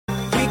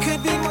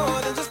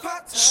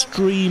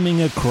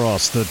Streaming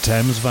across the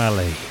Thames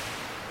Valley,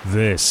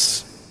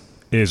 this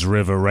is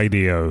River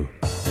Radio.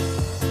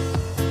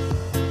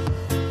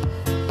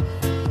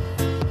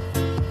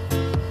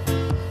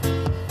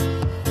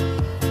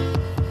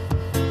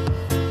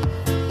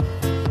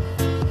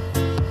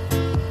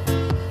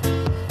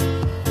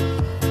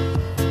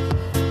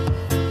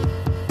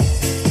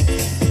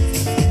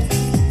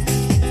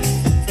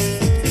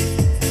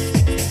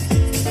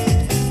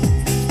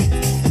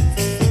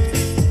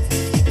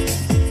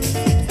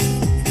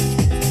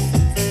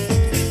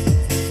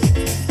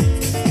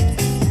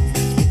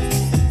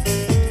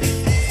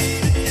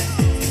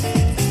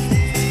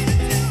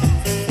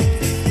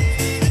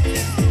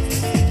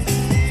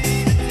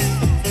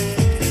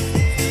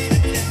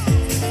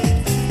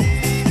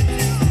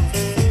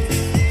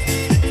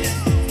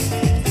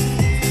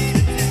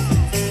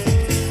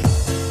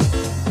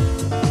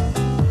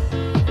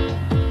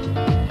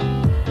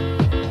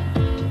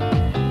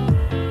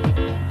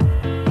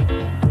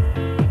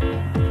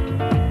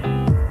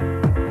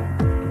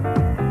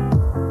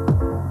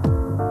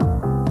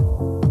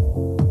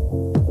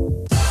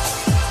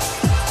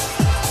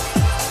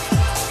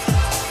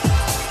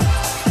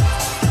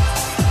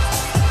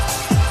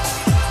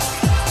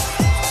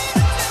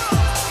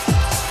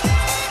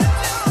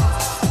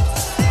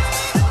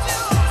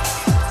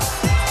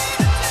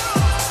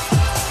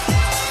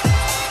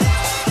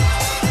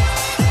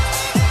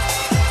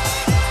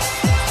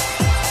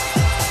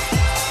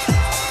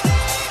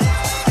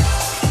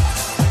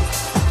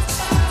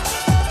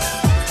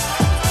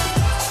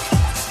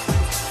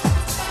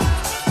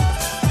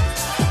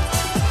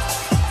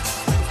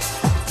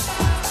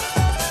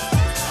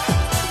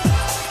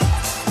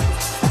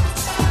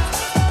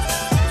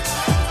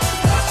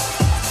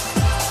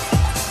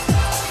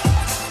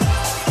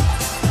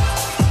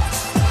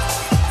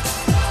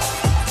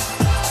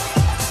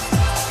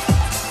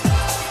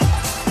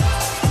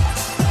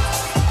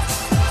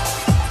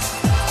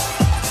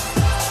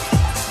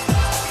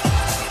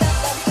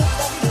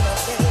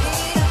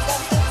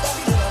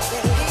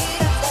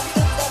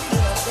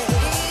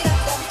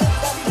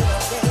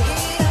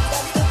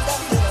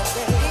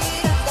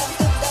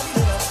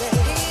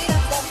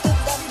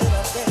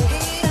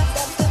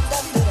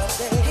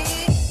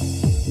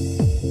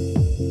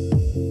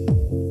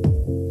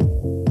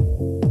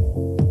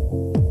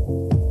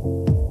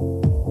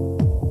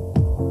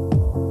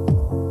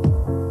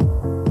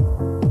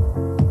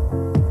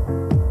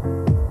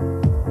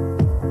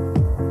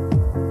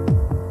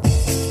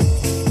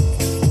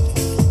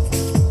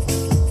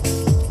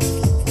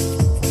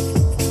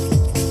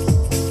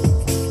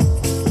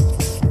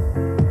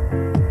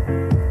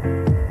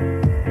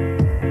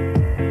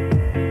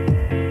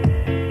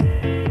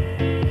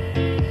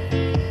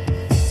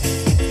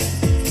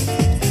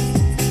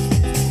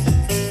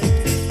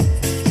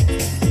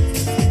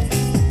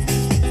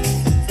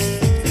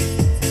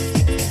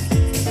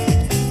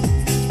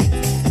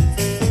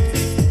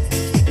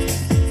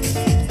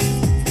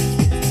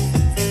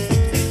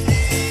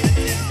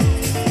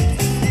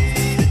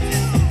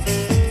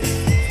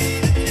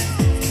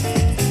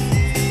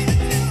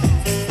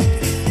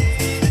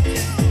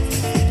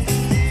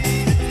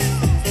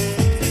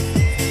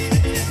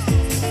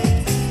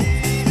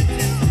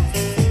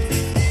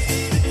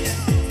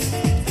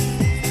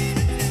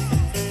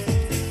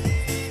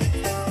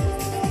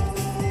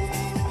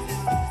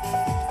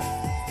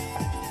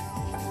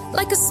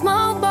 like a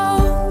small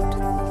boat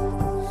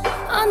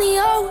on the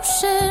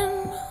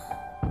ocean,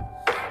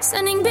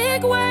 sending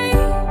big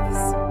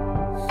waves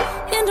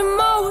into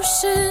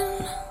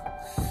motion,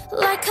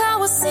 like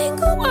how a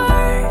single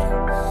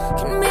word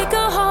can make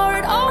a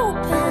heart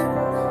open.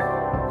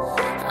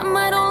 I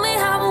might only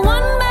have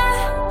one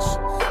match,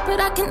 but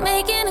I can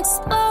make an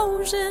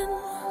explosion.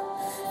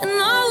 And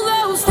all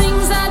those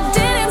things I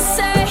didn't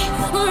say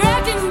were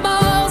wrecking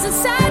balls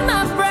inside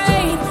my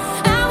brain.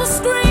 I will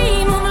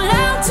scream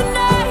loud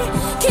tonight.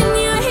 Can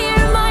you hear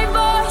my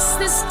voice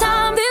this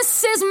time?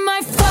 This is my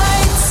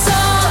fight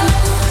song.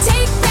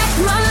 Take back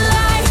my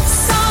life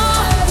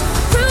song.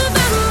 Prove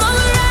I'm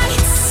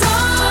alright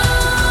song.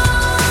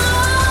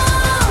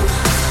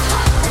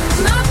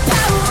 My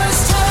power's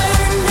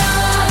turned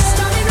on.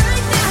 Starting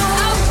right now.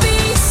 I'll be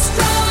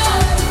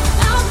strong.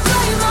 I'll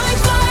play my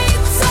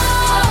fight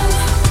song.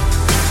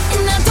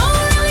 And I don't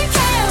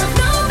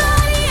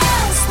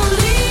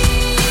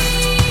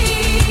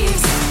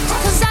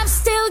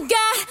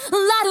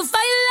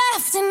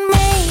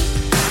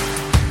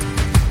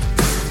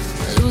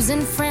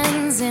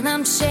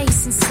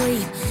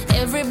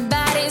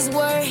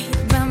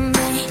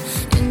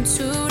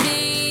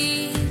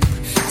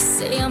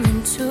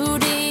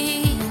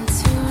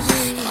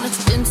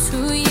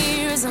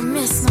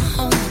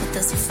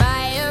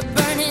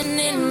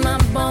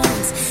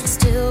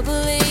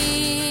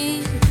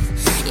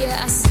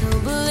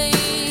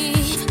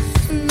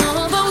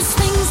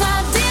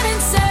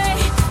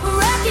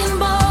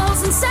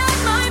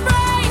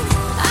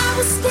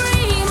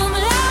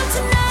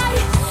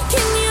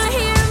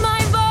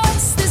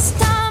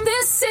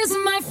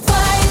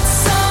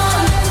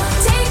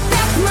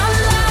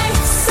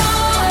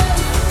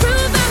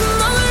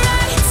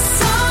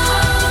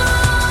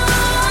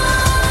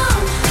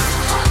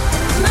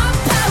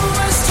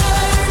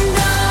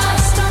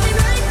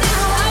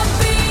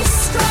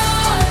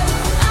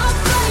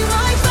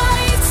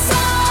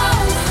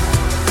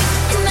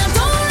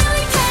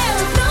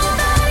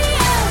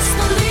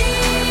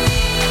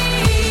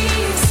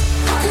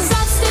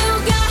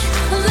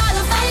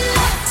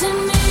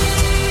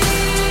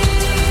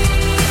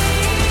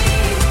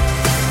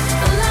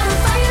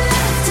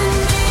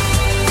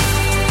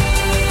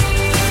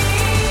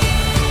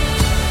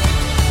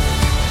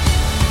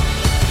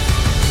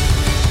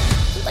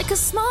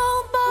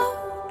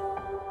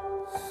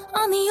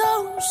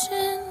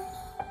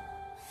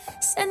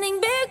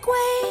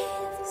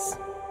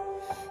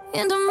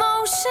into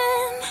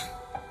motion.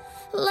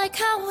 Like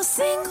how a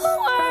single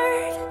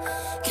word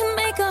can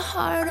make a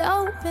heart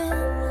open.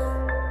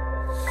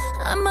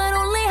 I might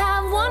only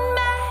have one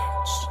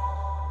match,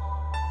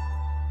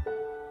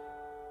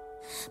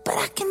 but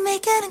I can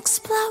make an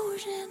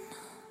explosion.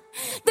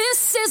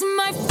 This is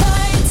my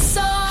fight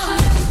song.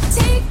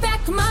 Take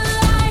back my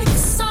life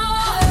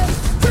song.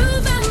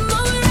 Prove I'm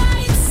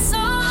alright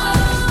song.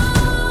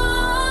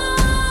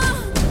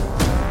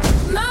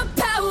 My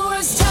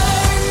power's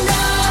turned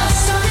up.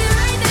 Starting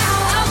right now,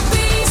 I'll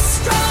be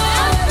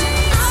strong.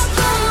 I'll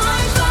blow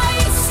my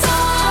fight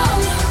song.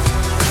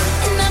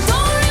 And I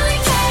don't really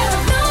care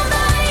if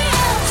nobody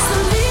else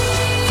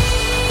believes.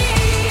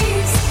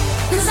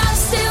 'Cause I've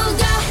still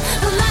got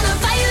a lot of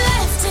fight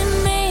left in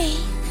me.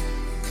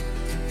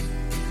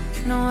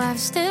 No, I've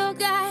still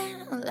got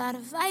a lot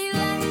of fight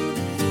left.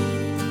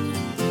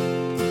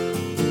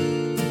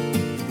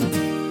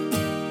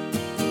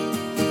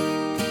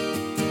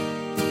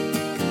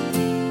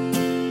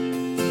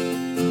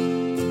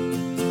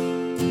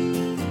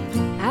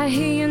 I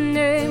hear your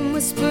name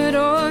whispered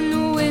on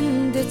the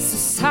wind. It's a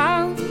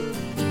sound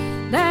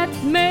that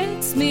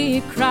makes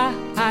me cry.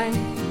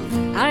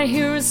 I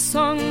hear a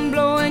song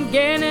blow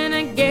again and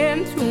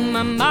again through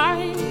my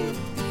mind,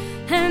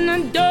 and I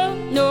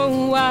don't know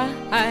why.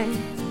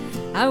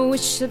 I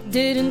wish I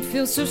didn't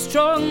feel so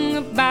strong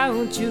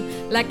about you.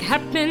 Like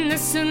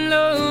happiness and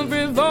love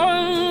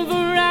revolve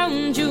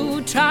around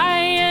you.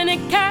 Trying to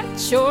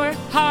catch your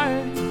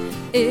heart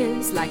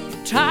is like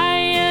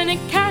trying to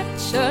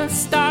catch a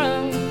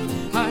star.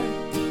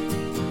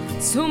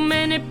 So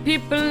many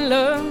people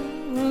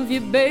love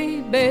you,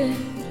 baby.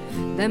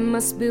 That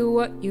must be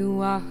what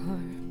you are.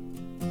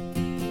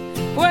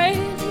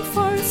 Waiting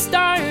for a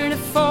star to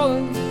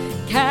fall.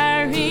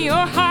 Carry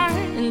your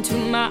heart into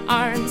my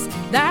arms.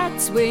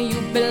 That's where you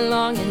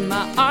belong, in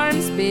my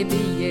arms,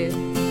 baby, yeah.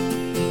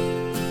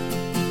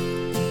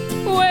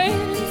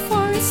 Waiting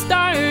for a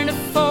star to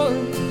fall.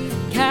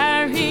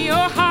 Carry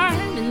your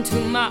heart into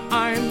my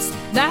arms.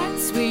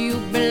 That's where you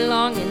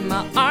belong, in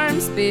my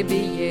arms,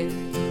 baby, yeah.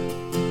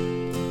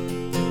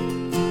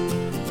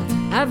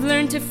 I've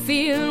learned to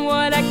feel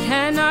what I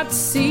cannot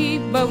see,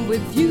 but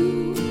with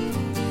you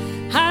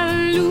I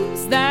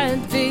lose that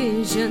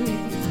vision.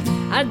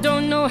 I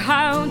don't know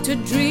how to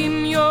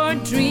dream your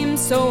dreams,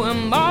 so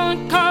I'm all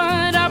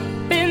caught up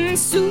in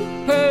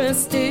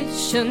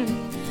superstition.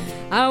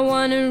 I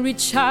wanna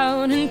reach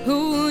out and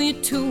pull you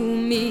to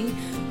me.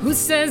 Who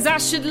says I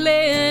should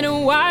let a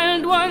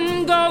wild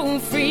one go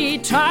free?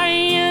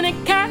 Trying to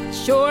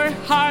catch your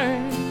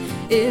heart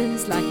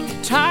is like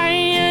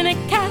trying to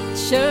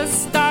catch a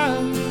star.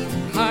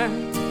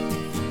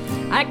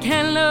 I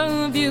can't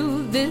love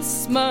you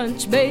this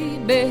much,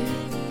 baby,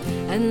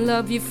 and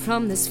love you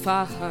from this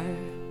far.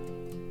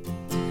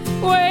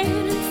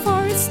 Waiting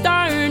for a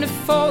star to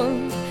fall.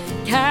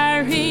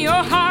 Carry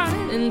your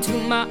heart into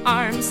my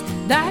arms.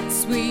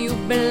 That's where you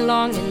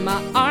belong, in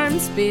my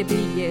arms,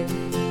 baby, yeah.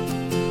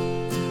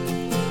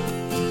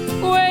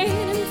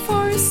 Waiting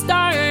for a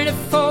star to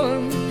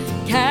fall.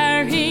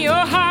 Carry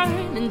your heart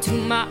into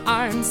my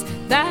arms.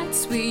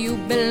 That's where you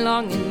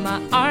belong, in my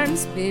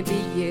arms,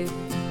 baby, yeah.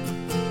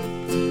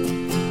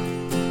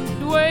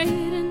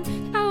 Waiting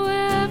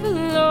however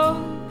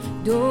long,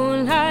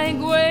 don't like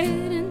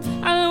waiting,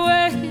 I'll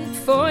wait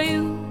for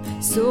you.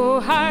 So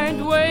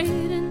hard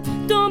waiting,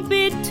 don't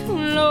be too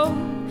long.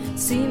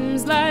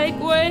 Seems like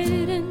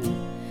waiting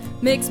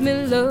makes me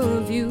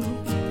love you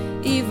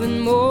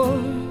even more.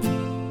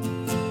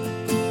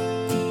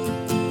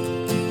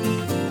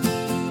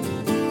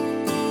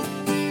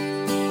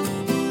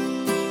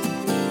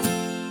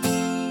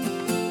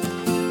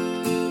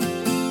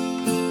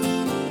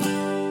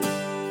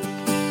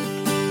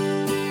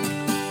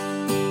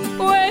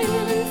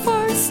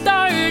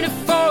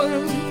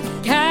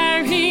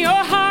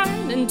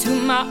 Into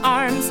my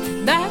arms,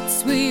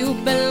 that's where you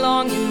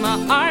belong, in my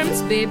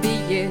arms, baby,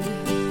 yeah.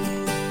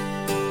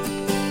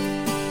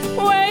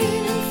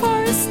 Waiting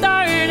for a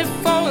star to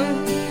fall.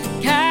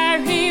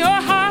 Carry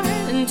your heart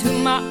into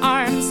my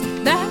arms.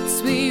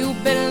 That's where you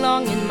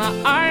belong, in my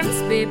arms,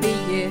 baby,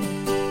 yeah.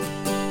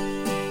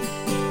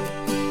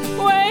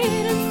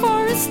 Waiting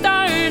for a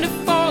star to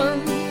fall.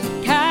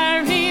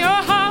 Carry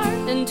your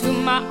heart into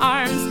my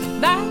arms.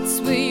 That's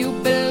where you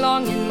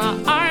belong, in my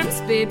arms,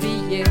 baby,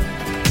 yeah.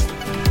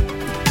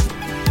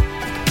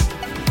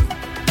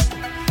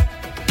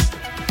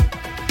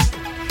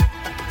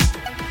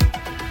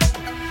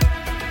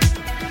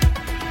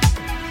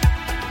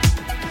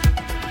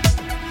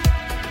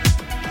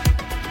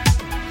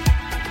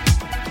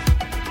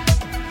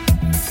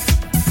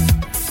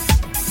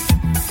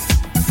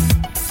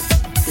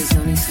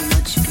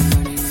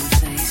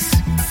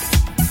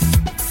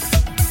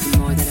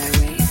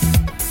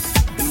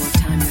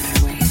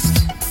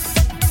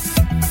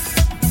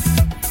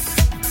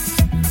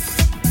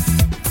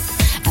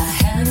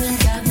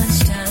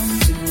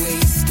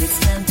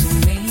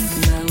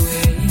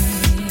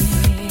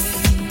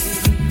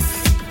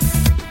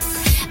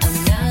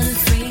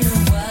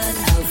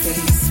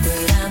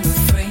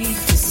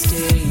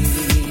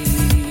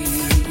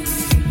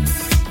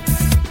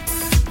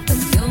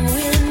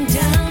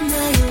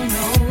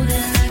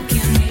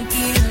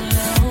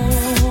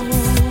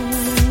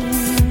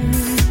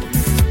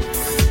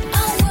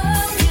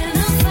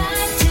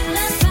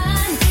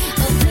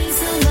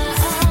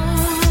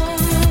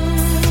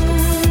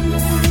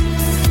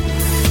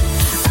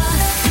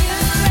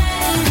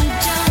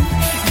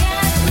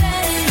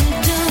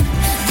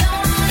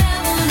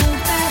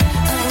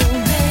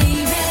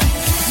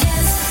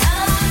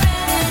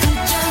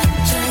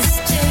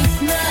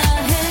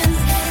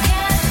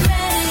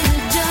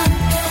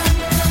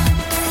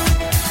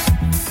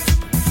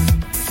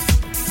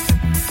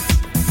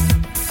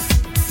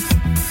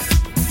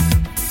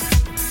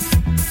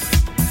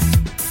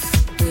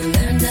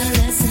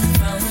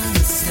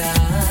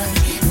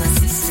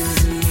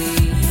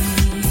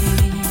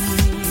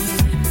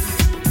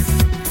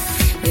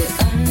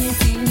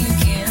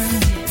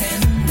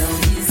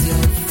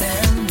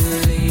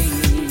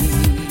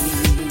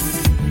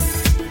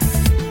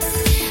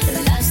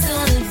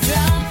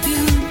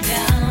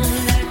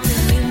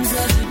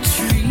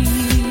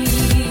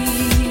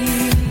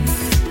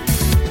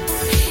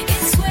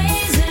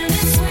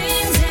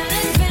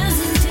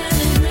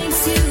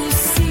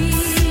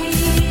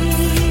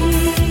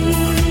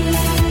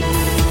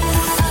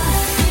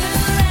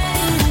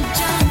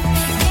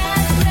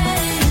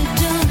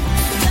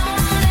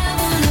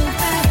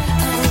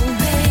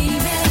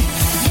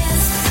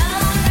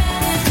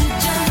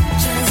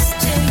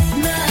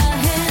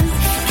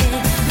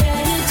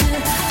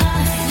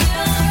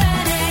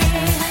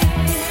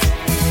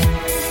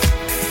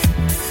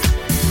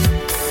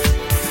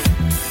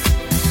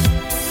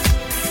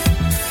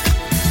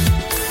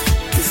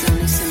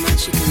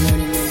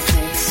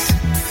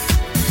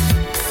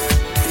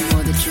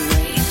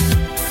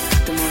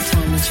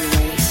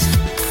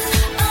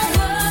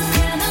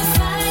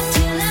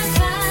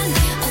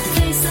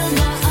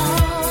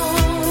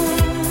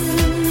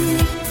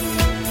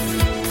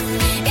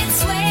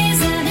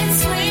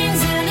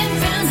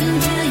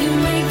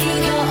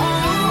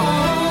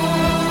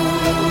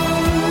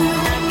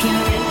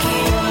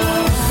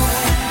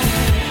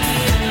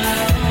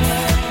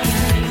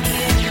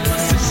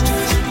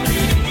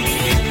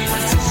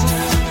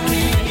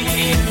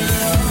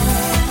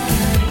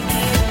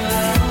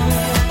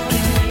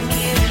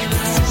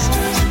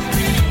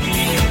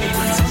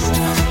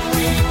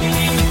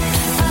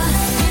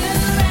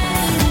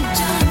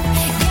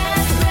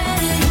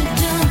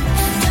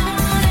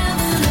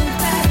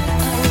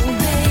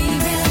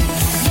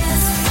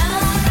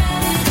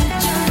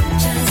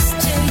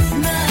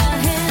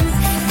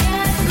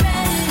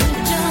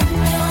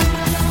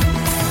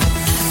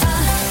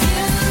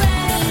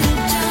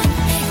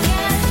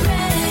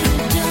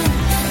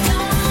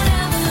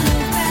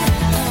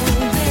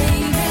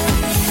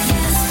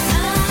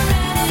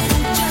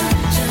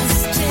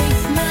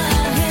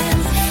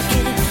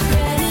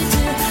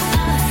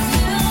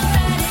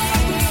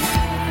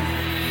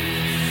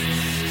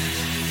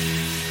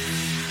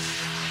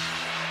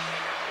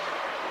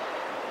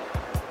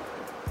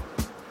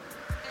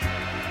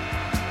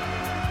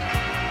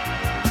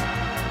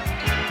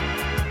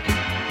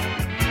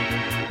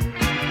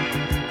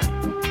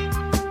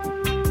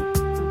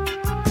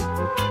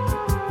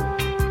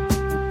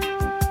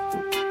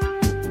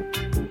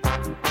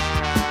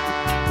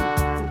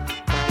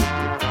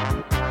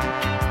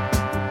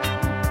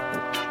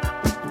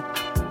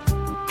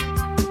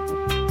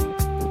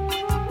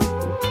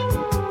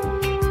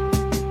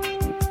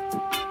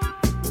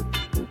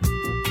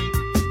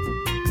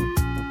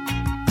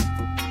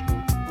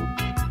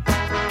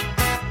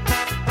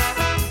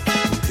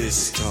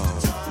 This storm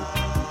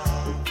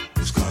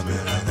is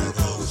coming like a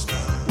ghost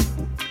town.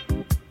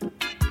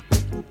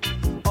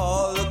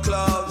 All the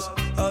clubs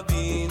are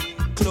being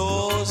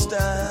closed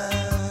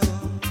down.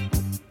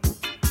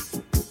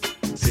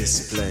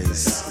 This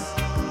place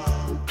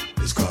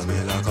is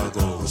coming like a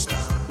ghost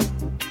town.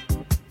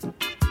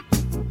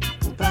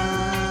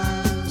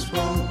 Bands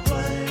won't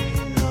play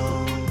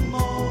no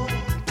more.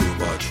 Too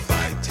much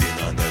fighting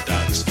on the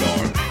dance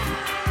floor.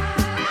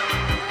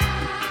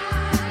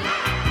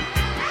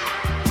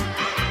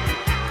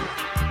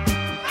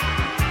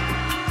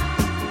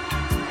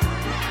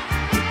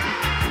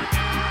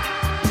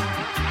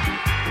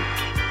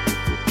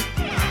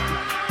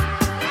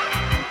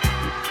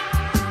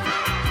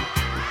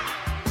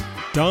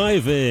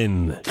 Dive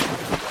in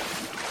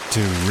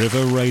to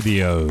River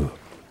Radio.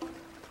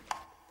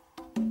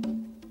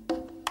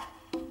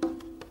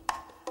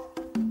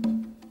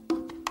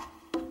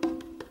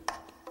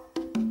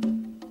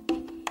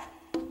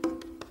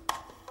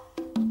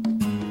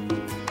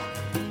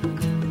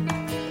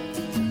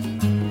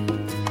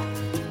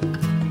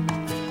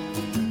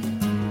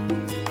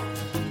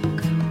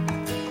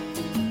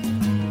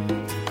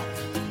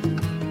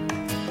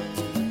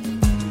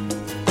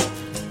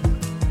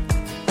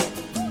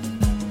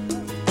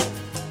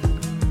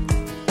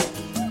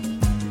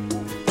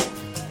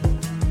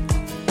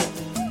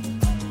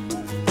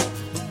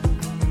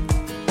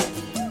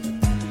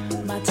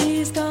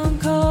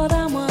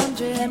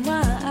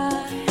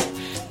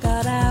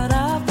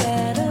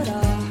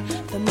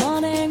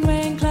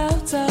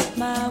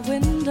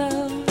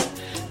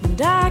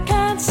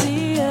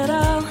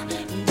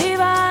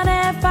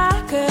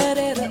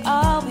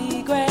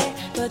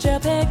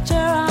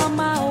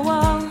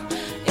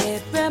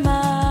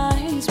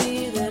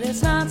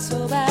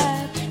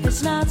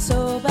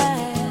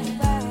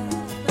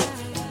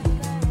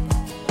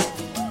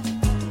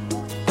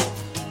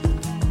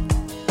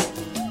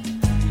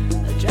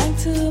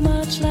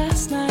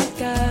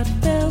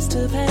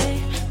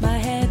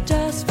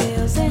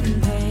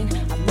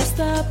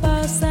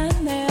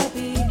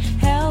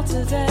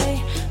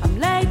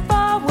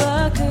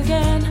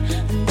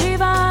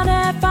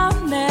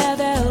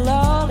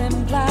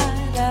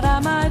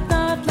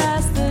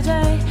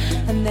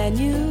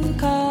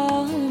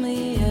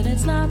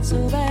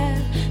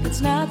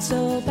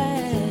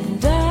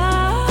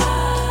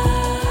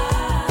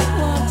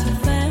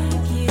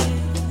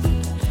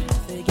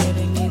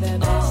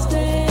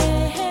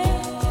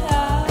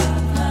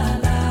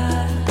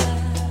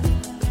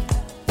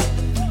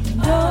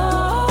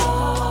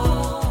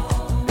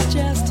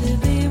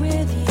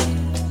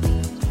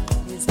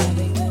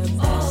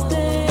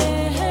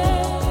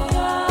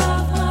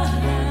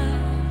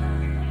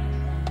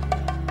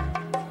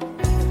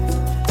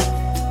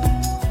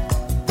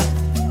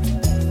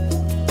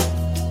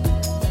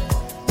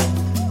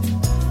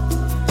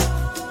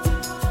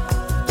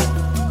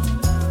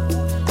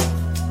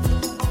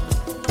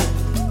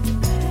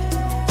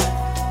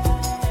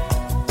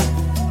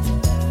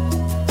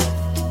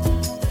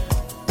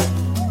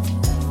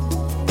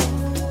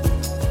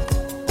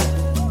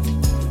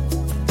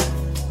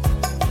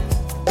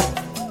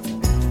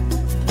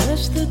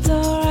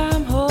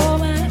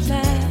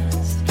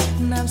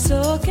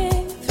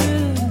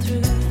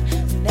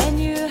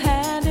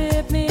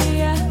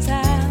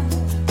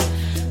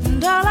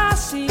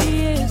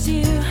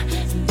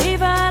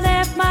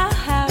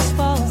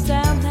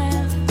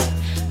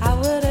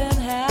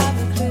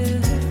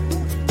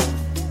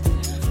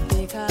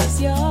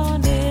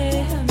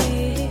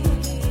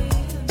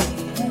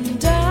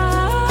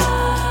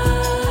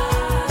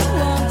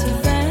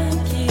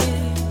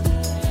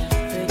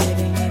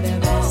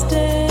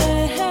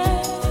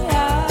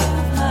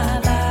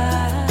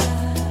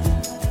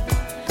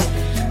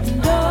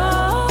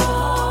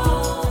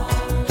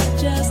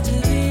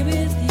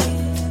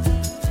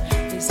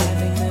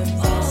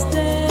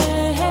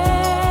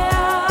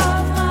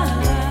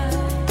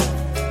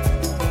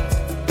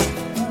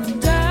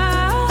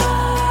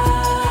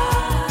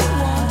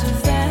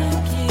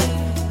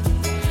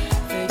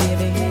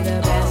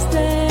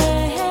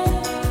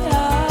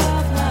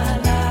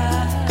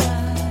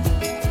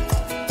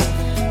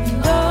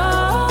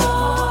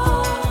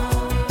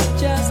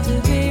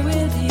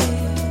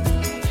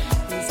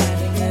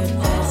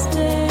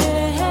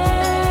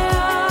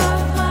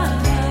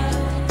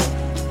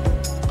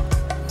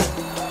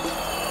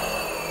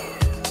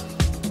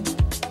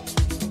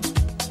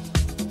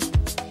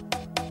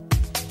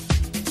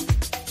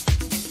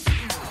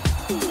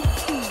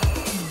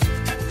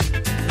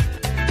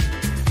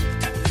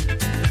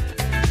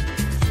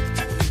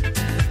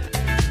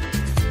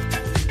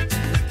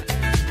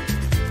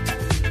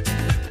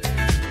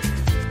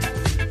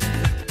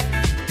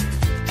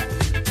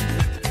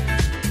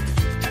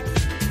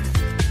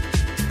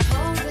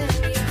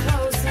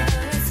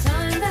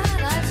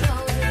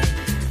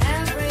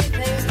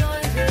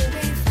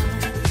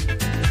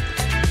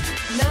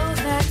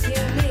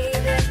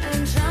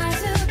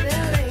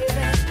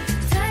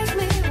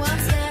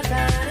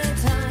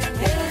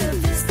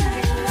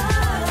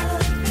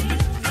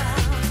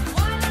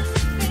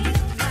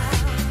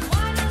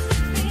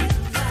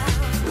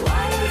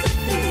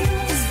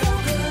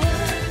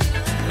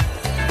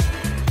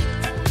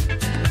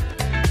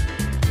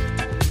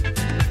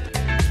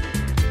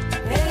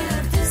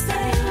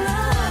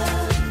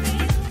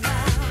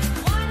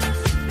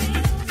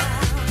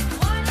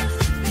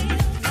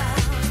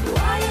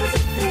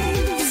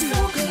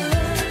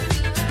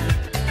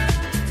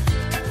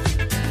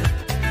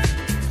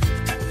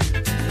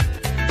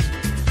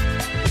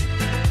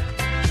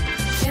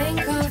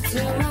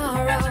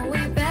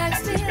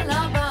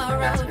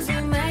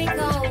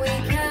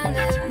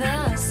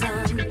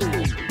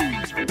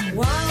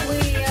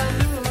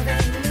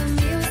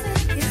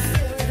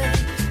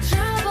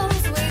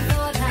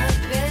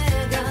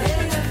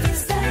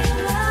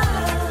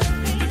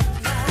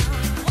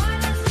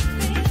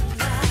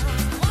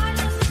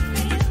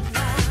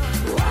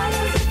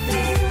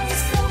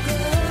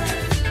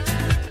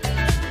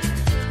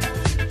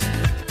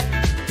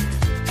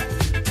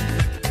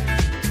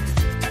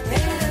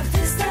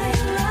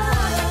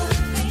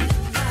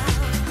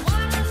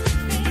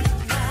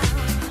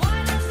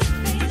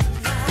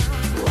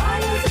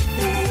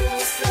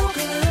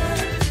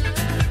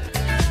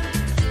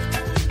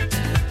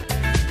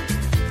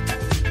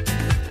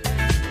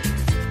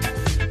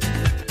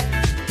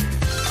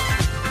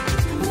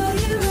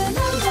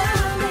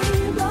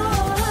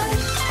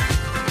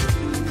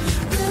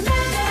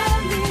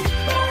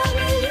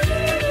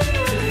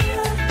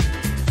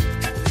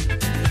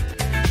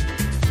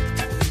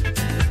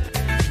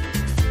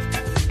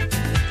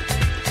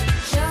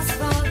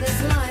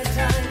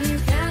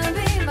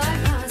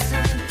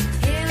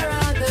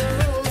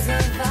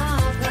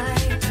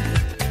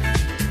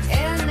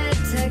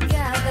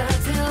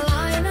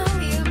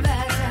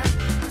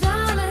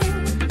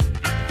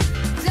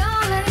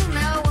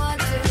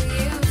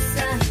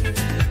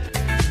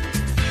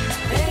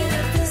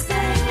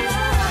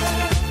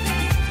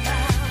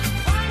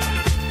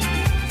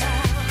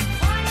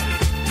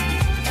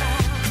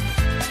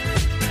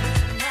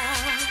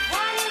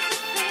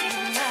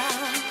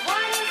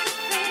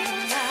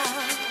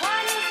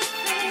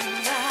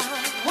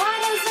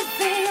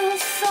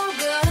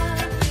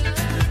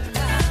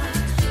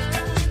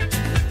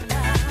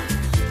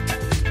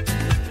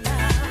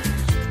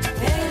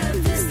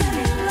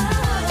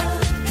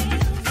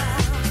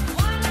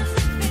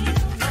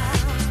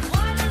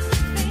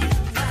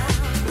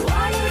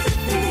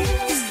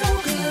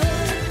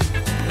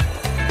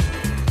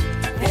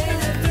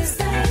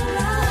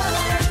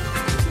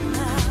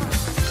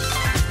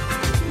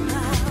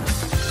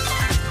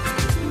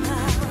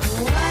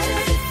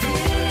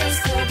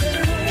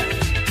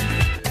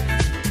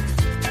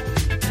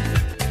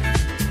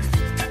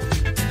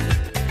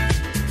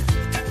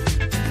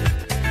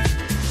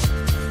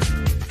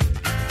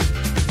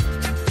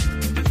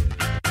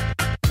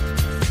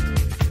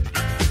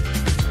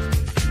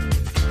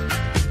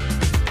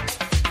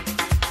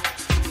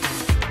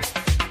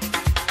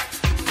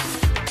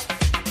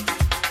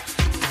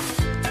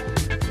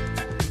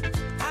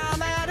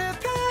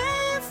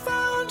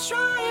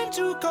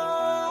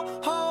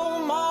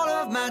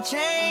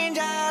 change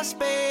I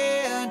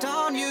spent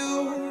on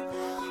you.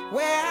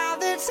 Where have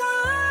the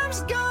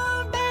times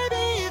gone,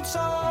 baby? It's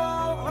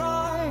all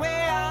wrong.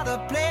 Where are the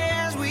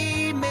plans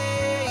we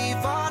made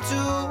for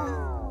two?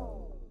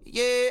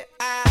 Yeah,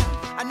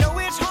 I know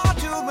it's hard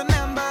to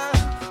remember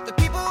the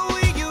people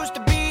we used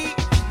to be.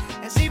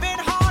 It's even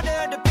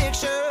harder to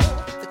picture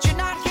that you're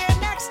not here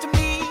next to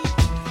me.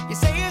 You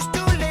say it's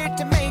too late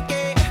to make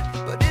it,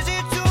 but is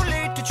it too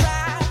late to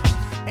try?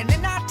 And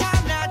in that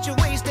time that you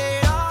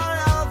wasted, all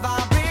of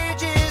our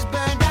bridges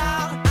burned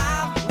down.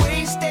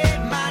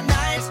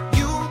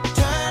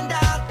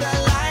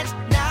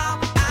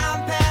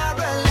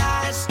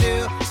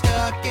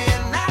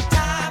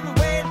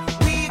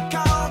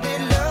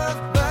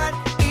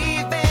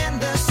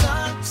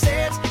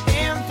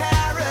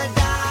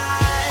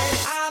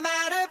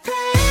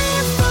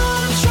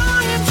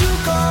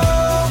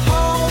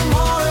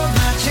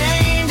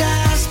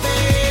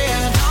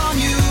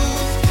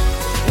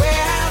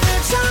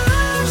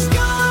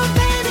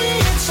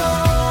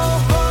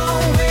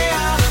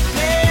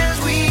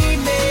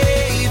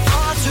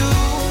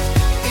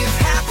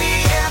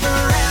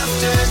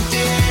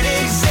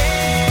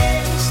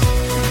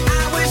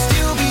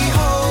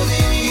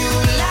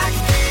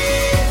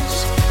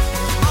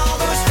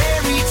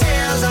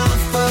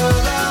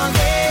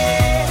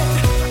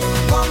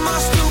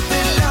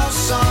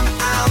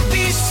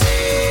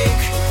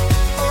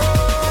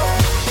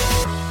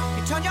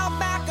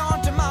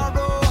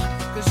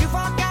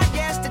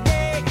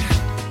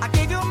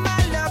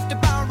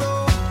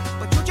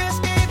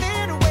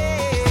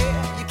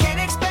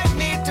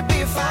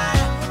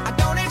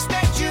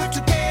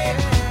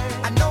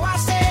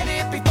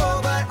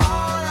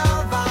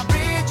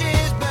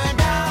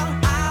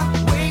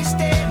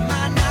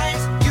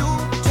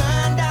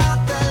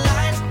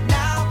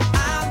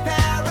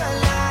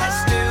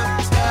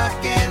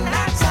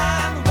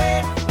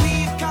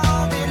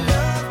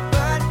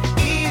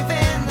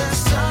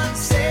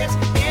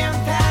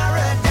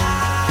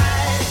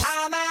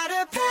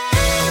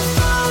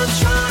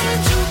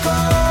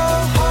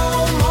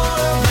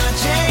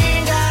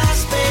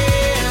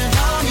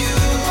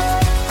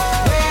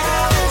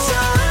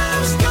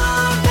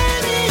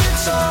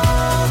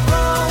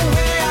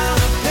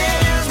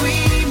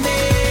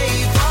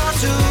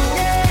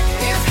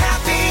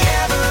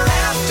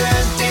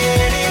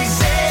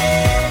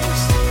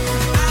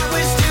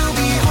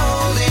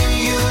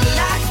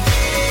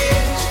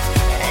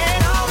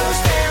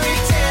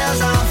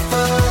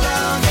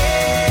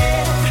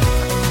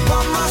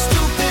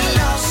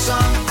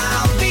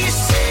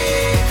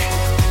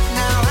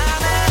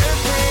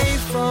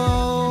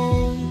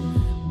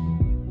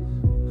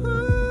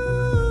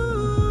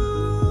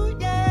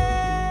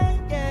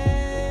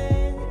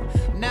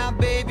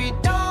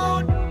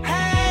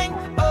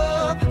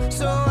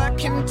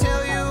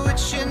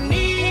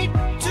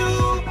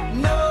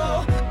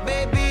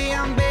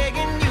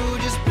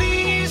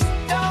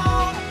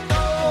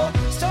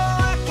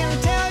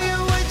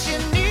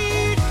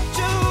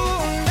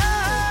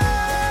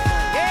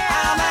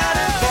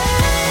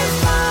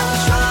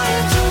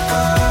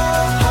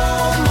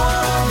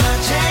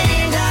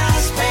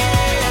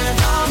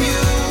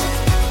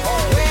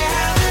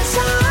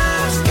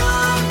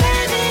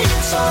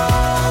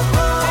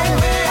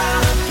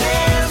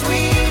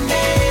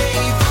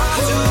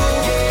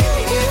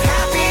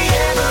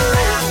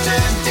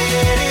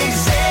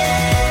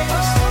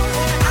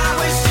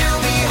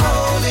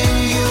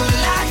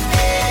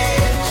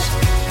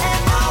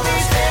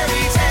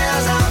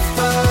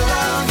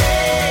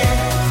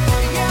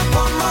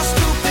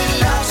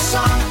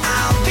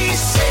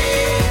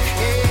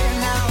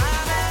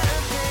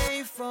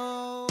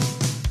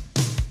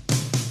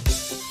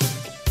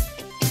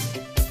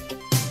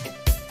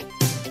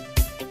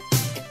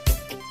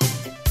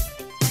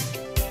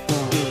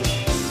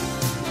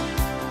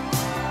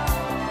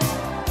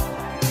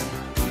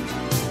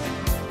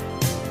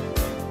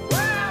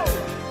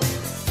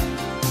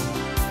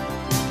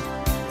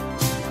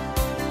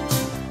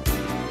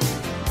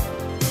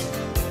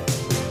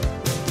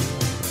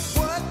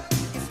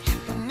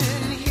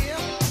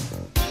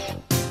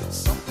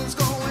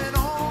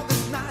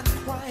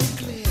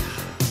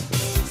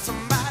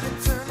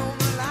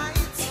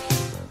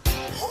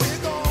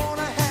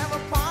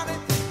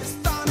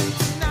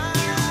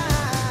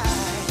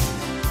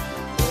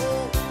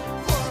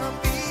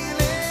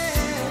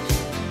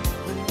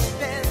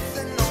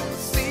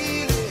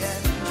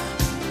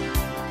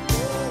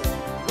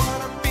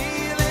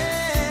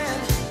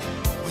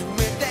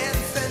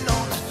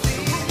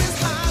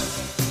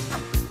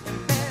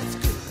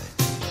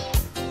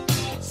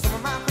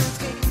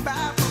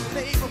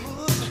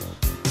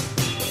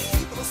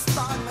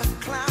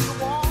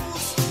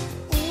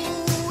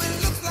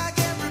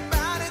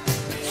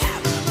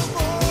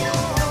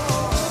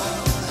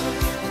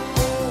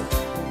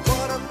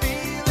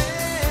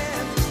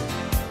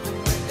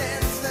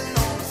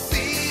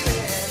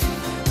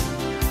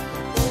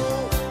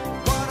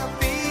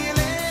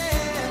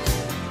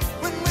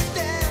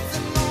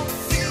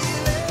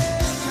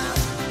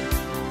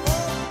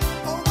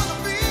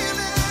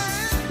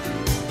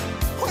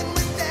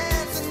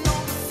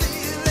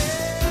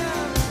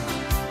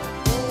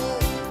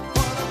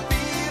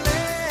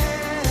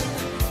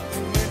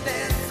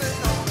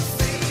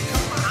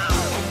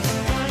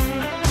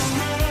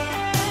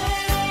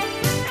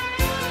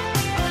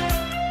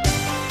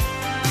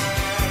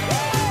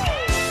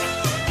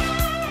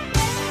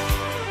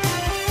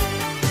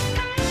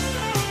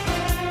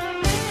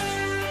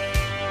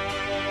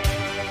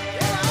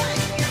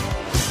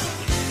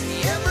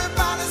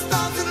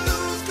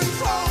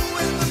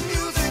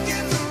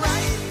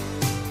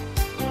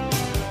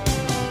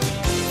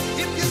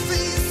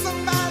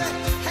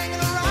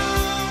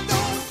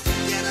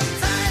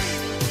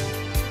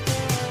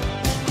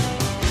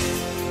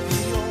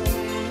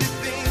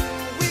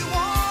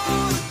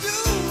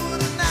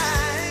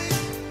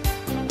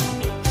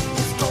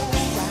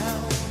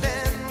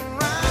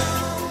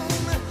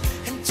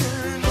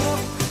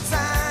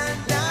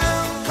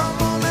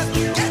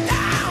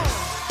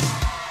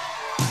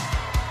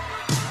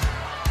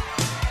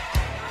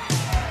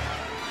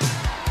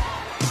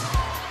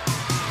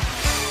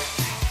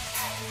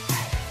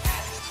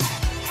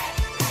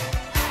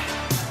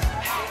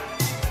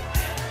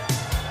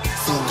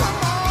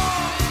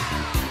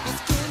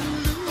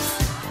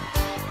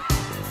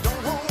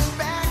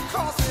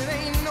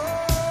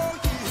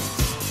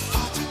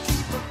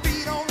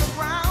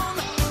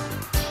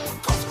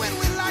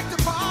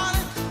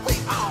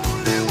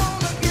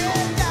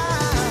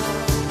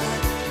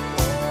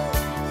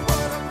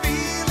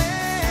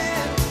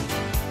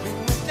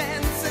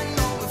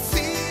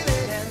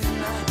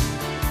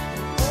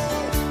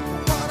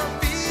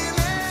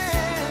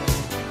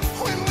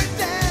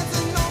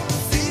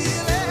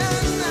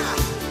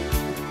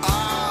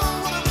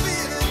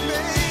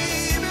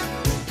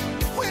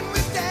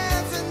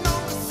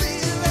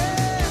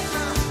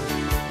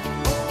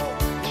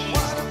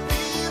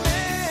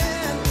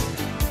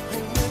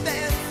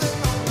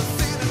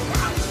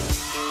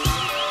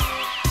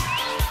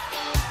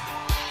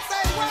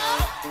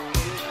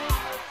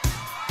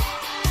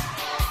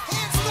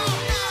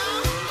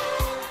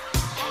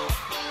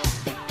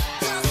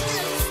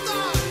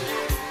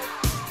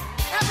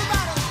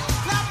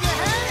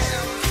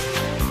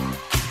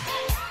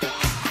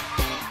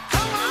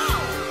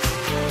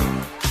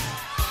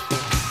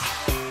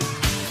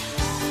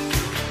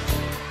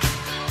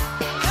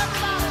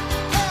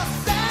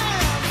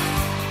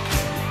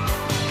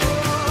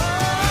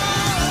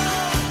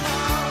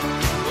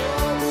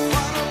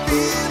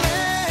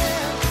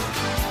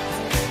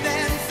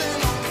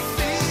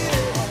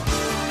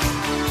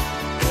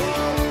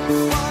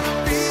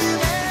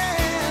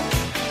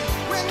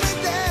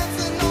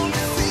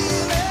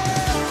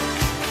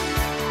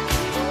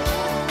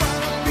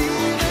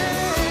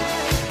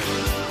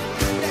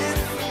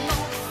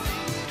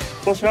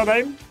 What's your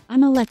name?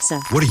 I'm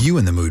Alexa. What are you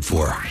in the mood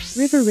for?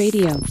 River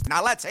Radio.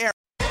 Now let's hear.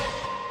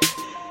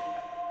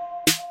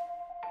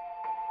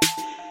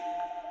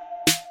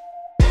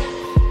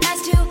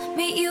 Nice to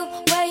meet you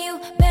where you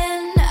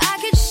been. I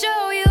could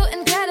show you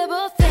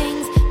incredible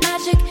things.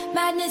 Magic,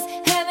 madness,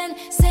 heaven,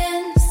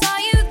 sin. Saw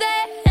you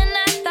there and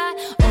I thought,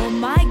 oh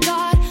my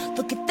God,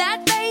 look at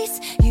that face.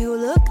 You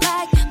look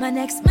like my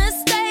next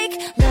mistake.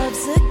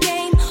 Love's a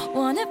game,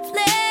 wanna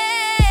play.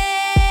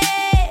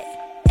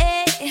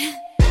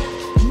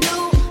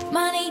 New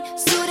money,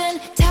 suit and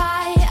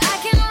tie. I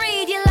can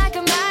read you like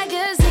a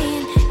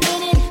magazine.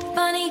 Ain't it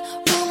funny?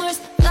 Rumors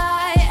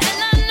fly.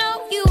 And I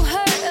know you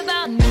heard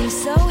about me.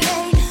 So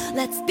hey,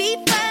 let's be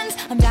friends.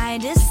 I'm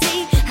dying to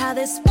see how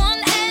this one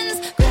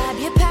ends. Grab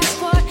your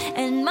passport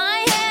and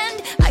my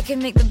hand. I can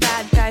make the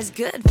bad guys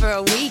good for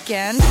a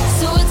weekend.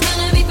 So it's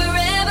gonna be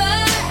forever,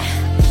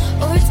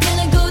 or it's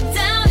gonna go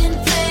down in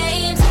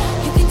flames.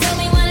 You can tell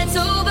me when it's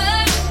over,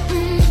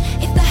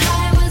 if the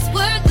high was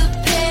worth the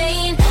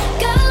pain.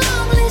 Got a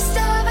long list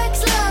of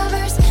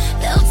ex-lovers,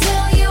 they'll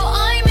tell you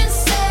I'm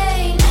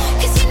insane.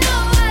 'Cause you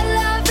know I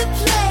love the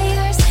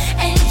players,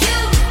 and you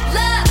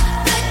love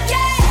the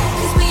game.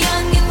 'Cause we're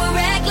young and we're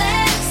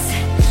reckless,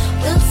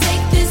 we'll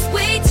take this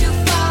way too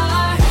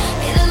far.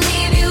 It'll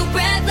leave you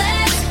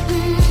breathless,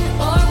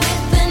 or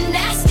with a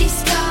nasty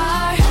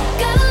scar.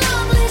 Got a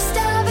long list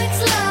of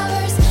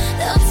ex-lovers,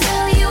 they'll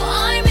tell you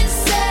I'm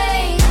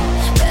insane.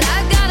 But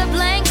I've got a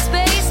blank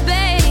space,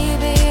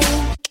 baby,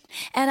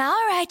 and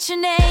I'll write your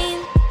name.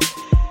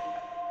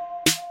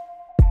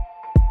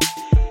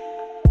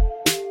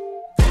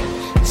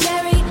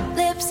 Cherry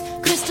lips,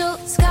 crystal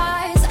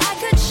skies. I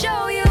could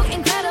show you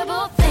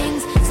incredible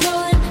things.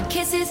 Stolen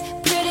kisses,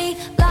 pretty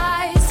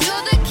lies.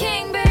 You're the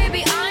king,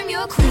 baby, I'm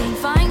your queen.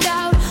 Find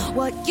out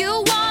what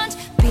you want,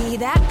 be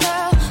that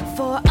girl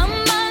for a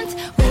month.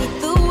 Wait,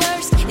 the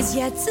worst is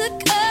yet to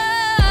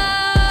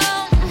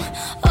come.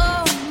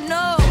 Oh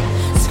no,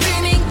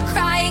 screaming,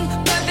 crying,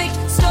 perfect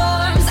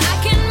storms. I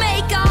can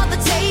make all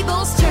the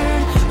tables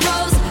turn.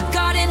 Rose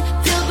garden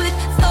filled with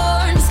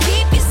thorns.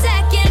 Keep you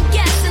second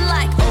guessing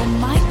like, oh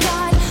my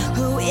God,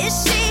 who is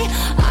she?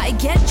 I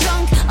get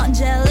drunk on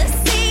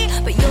jealousy,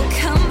 but you'll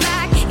come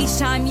back each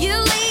time you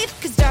leave.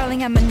 'Cause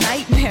darling, I'm a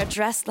nightmare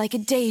dressed like a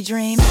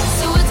daydream.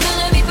 So it's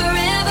gonna be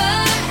forever,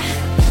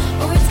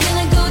 or it's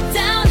gonna go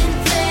down in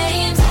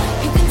flames.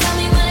 You can tell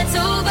me when it's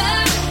over,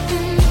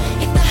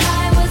 if the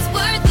high was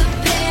worth the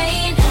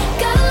pain.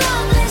 Got a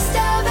long list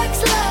of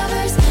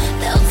ex-lovers,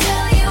 they'll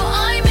tell you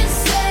I'm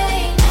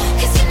insane.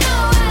 'Cause you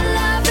know I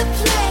love the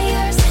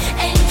players,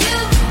 and you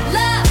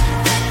love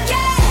the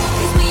game.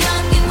 'Cause we're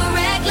young and we're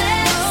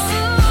reckless,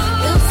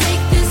 we'll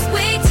take this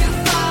way too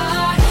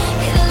far.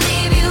 It'll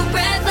leave you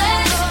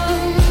breathless,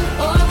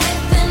 or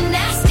with a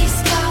nasty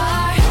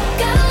scar.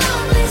 Got a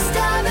long list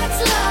of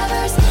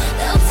ex-lovers,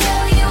 they'll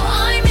tell you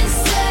I'm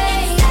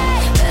insane.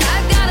 But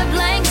I've got a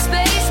blank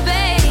space,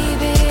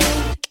 baby,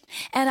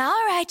 and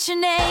I'll write your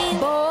name.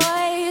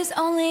 Boys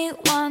only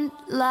want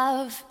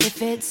love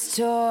if it's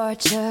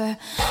torture.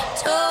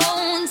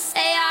 Don't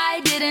say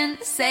I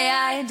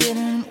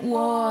didn't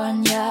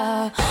warn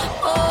ya.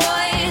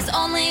 Boys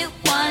only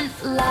want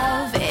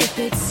love if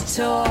it's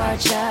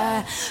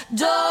torture.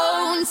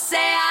 Don't say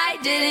I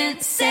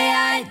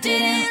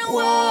didn't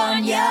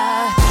warn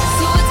ya.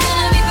 So it's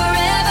gonna be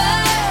forever,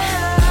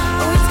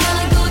 or it's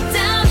gonna go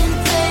down in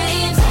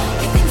flames.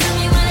 You can tell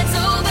me when it's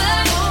over,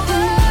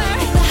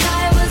 if the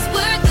high was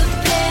worth the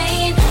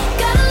pain.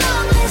 Got a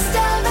long list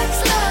of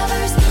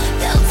ex-lovers,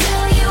 they'll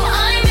tell you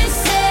I'm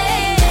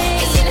insane.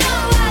 'Cause you know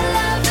I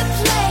love the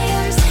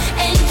players,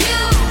 and you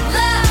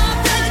love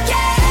the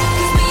game.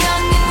 'Cause we're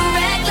young and we're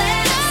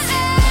reckless,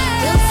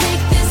 we'll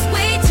take this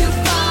way too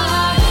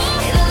far.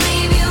 It'll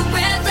leave you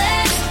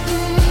breathless,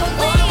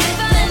 or with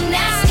a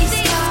nasty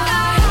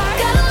scar.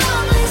 Got a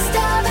long list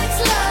of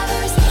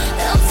ex-lovers,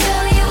 they'll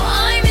tell you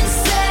I'm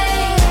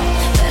insane.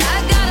 But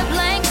I've got a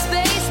blank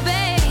space,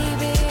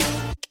 baby,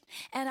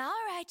 and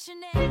I'll write your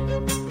name.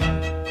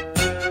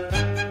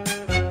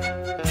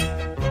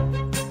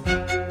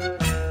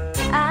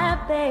 I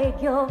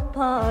beg your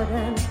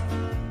pardon.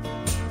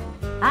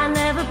 I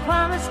never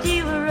promised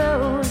you a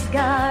rose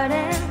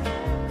garden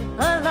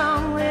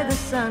along with the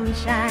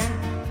sunshine.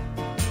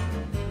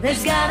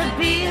 There's gotta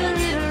be a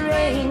little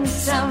rain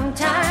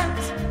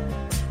sometimes.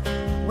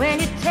 When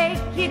you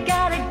take, you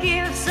gotta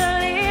give. So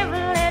live,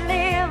 or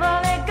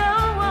let go.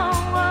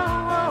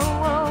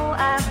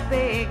 I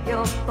beg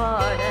your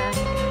pardon.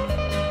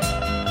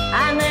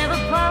 I never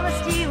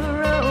promised you a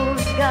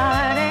rose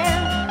garden.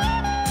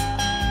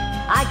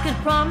 I could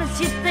promise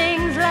you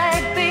things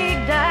like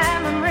big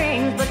diamond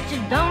rings, but you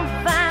don't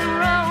find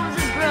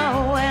roses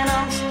growing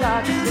on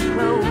stalks of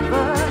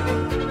clover.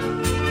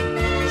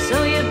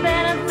 So you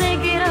better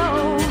think it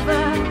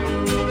over.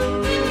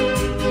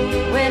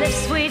 Well, if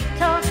sweet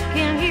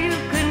talking you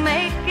could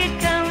make it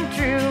come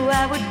true,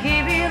 I would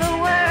give you the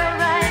world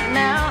right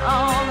now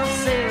on a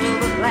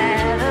silver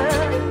platter.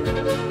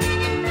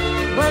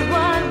 But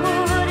what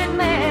would it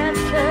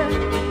matter?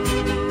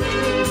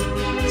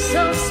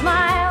 So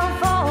smile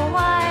for a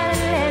while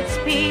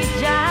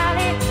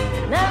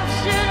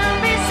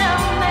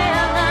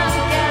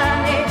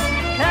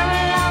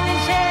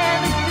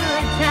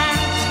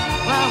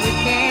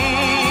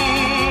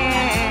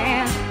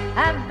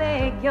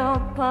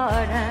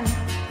pardon.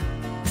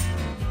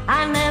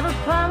 I never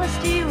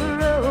promised you a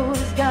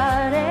rose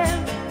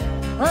garden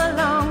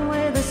along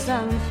with the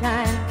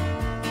sunshine.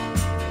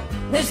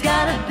 There's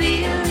gotta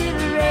be a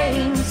little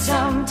rain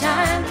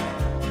sometime.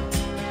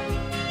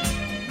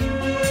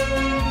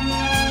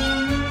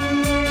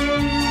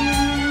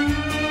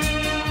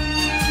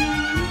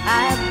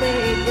 I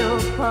beg your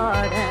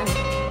pardon.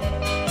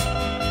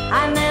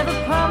 I never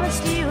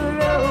promised you a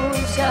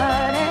rose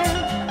garden.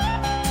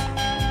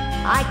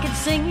 I could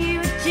sing you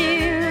a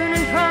tune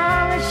and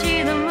promise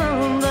you the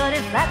moon, but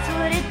if that's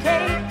what it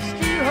takes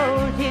to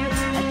hold you,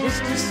 I'd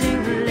just as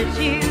soon let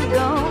you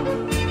go.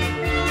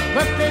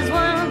 But there's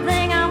one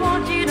thing I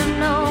want you to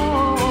know.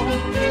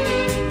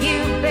 You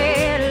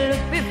better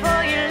look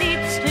before you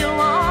leap. Still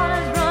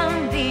waters run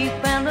deep,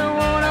 and there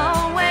won't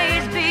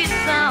always be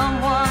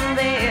someone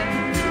there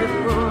to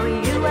pull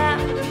you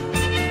out.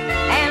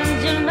 And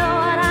you know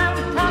what I'm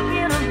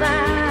talking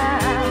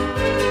about.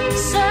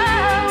 So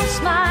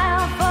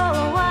smile for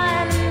a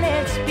while and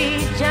let's be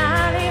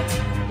jolly.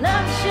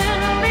 Love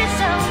shouldn't be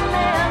so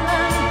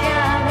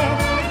melancholy.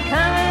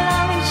 Come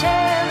along and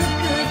share the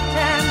good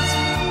times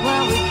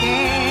while we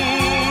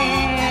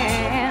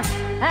can.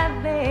 I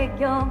beg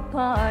your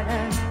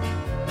pardon.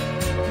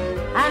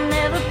 I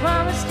never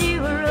promised you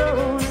a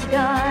rose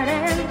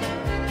garden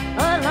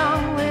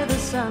along with the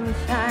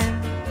sunshine.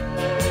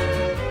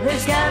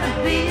 There's gotta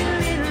be a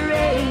little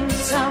rain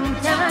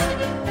sometime.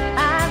 I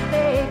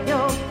beg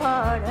your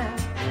pardon.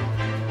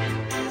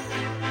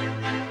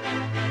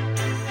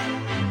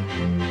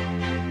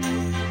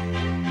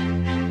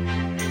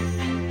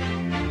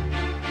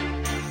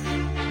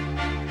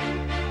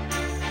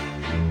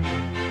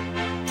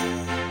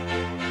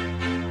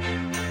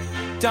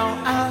 Don't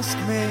ask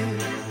me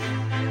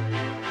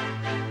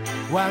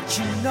what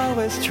you know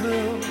is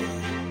true.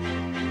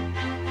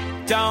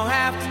 Don't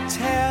have to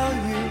tell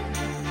you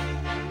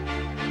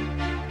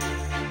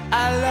I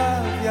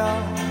love your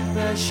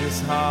precious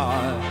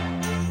heart.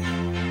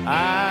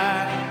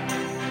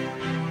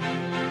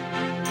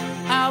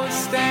 I was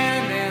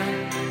standing,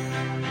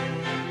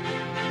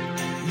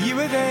 you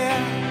were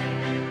there.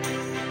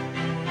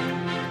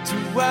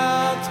 Two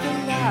worlds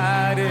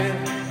collided,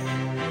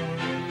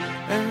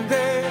 and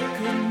they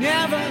could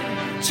never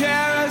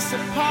tear us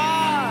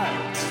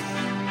apart.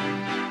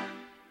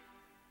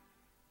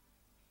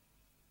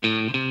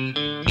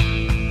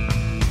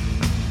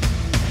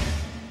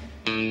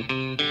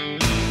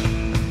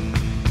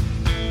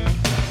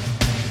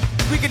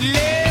 We could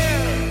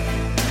live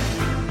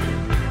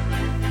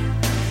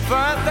for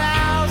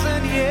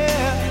 1,000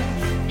 years,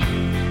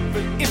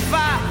 but if I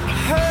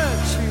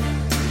hurt you,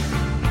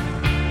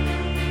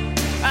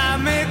 I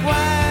make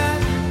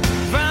wine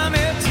from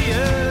your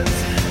tears.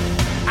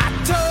 I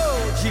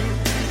told you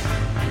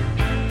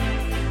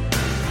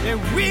that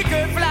we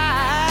could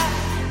fly,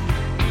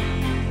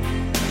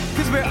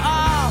 'cause we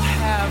all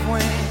have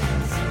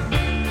wings,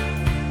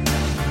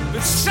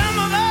 but some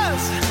of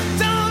us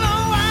don't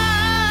know why.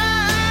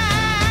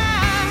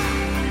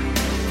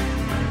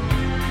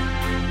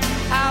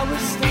 I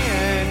was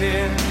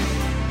standing,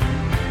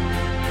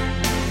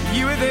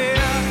 you were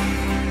there.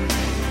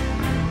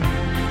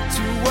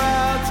 Two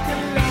worlds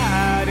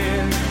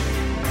collided,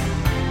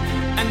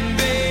 and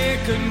they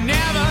could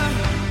never,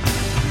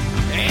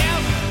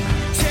 ever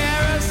tear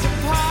us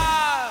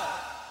apart.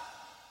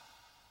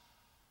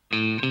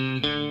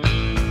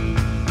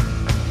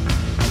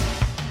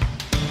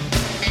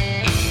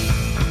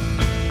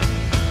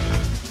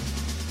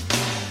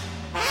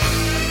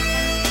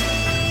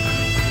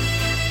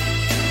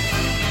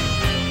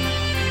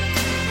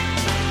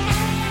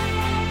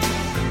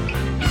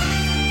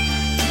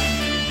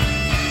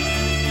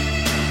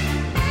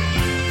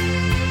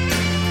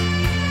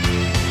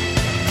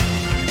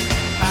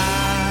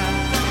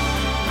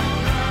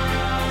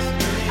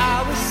 I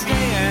was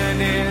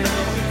standing,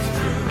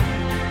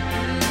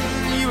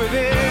 you were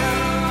there.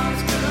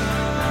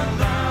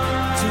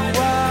 Two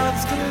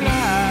worlds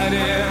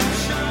collided,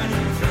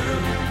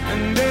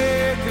 and they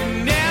could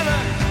never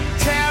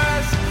tear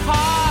us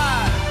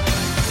apart.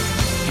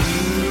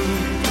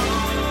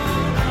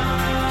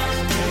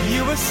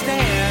 You were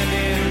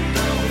standing,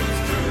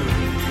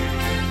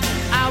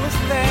 I was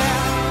there.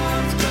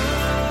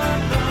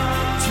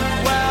 Two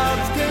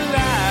worlds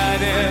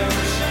collided,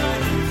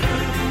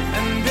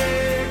 and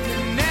they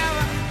could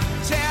never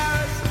tear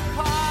us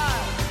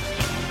apart.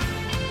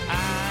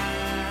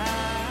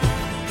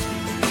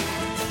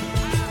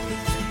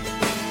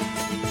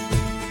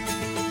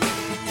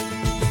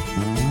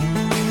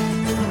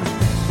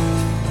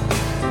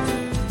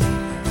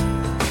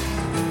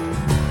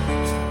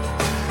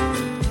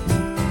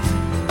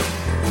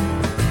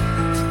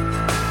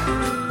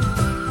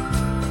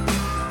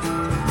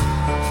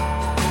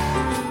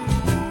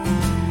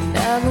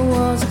 Never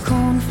was a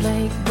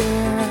cornflake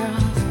girl.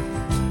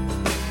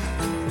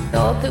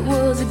 Thought that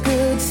was a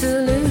good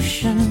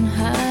solution,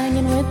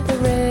 hanging with the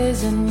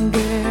raisin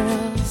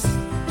girls.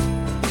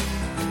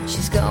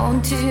 She's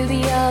gone to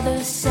the other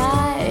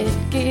side,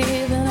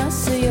 giving us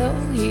a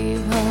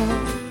yo-yo.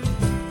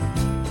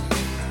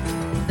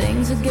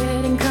 Things are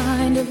getting kind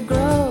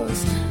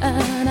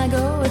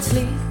Oh, it's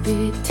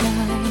sleepy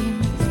time.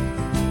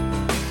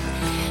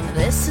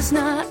 This is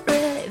not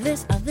really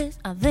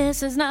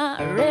this is not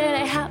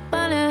really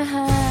happening.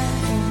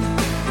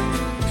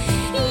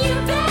 You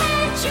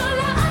bet your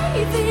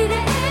life it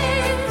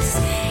is.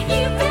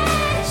 You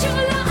bet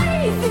your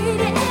life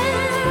it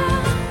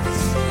is.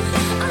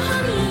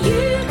 Honey,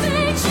 you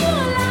bet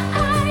your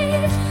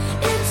life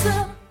it's a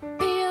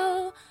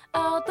peel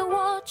out the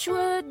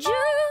watchword.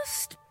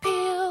 Just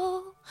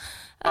peel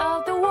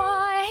out the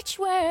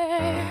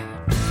watchword.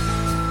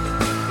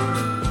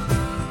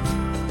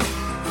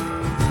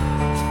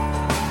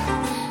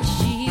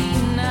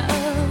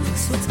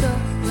 What's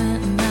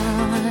going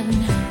on?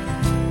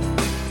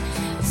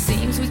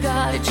 Seems we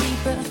got a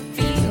cheaper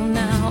feel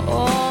now.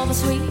 All the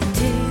sweet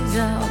teas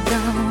are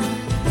gone.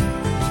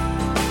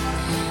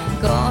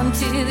 Gone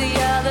to the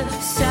other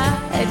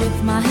side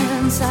with my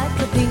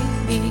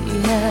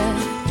encyclopedia.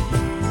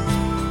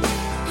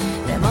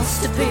 They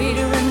must have paid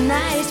her a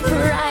nice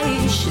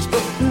price. She's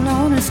putting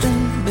on a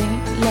string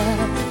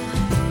love.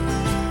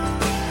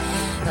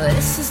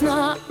 This is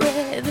not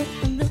really.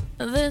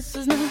 This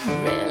is not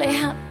really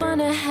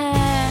happening.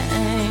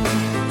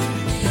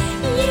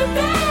 You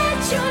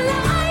bet your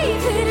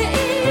life it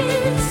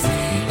is.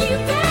 You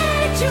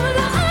bet your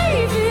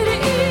life it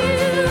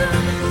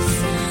is.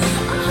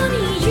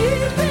 Honey, you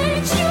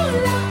bet your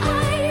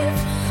life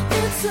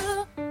it's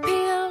a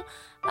peel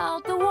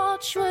out the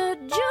watchword.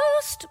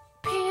 Just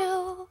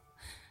peel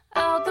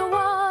out the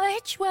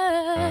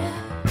watchword.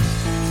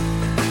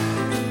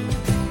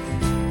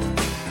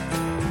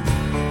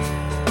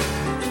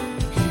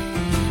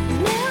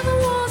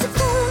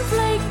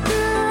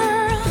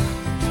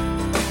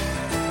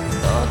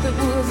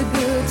 Was a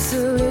good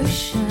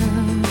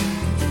solution.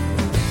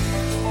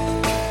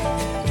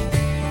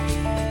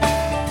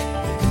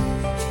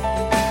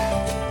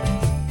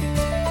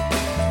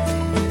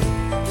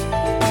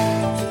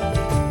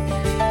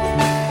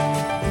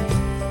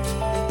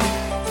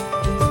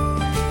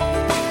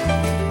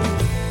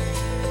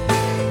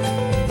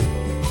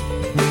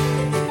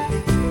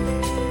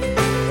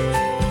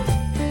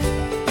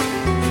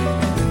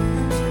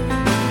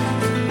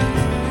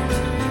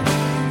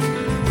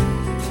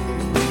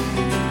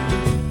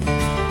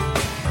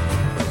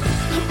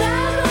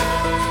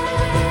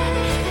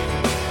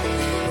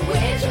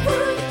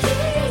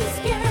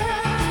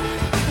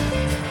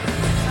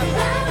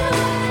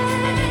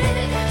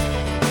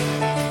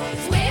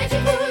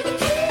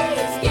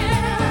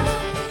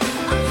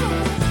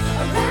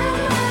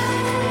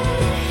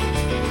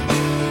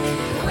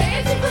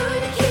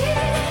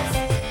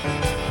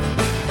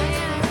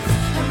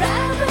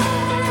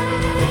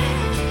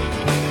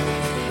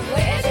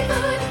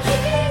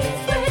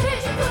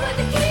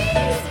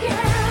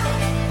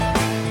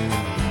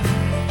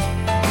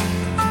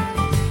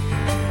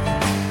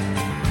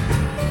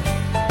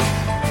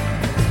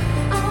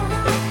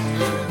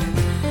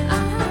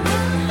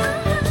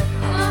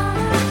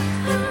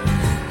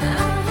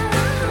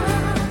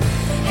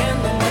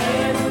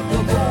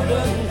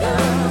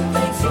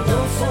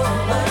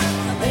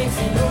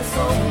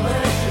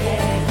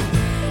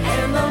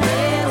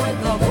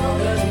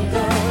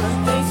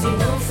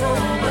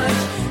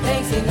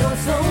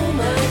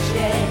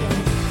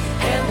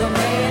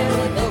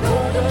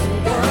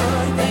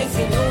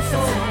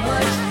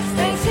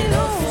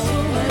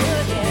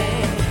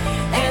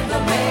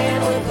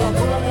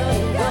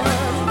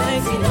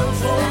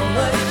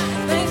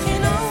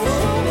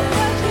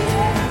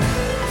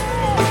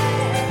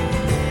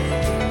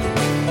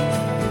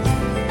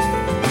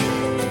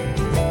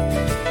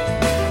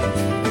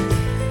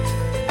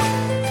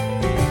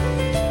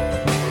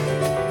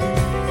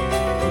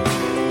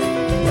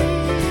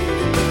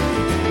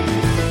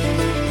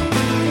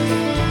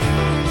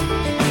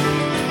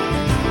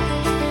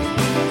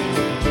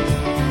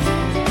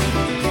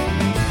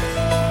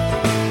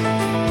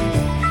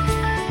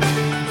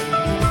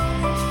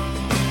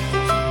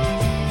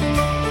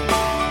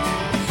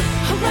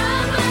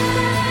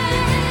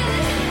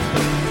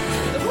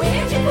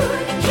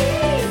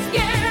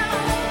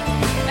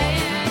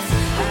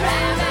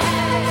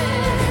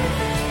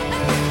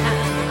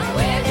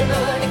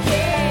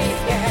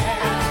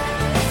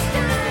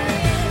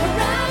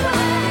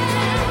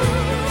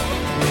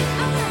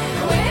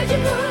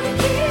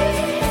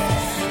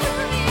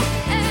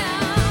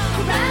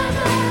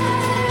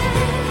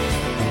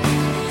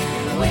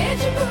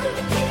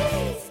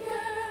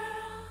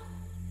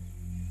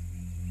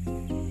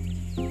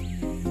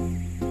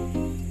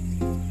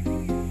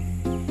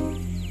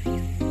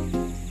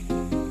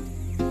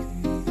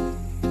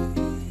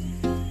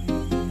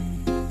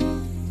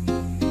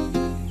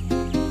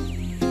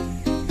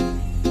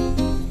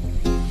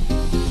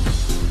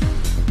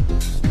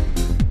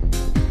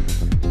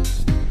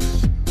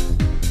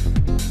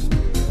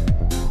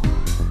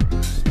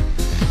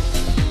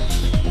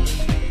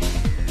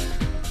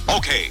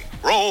 Okay,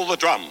 roll the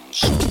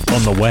drums.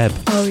 On the web.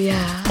 Oh,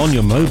 yeah. On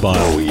your mobile.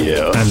 Oh,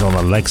 yeah. And on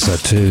Alexa,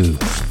 too.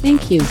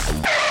 Thank you.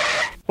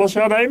 What's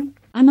your name?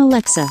 I'm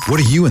Alexa. What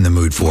are you in the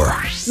mood for?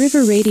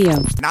 River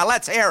Radio. Now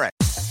let's hear it.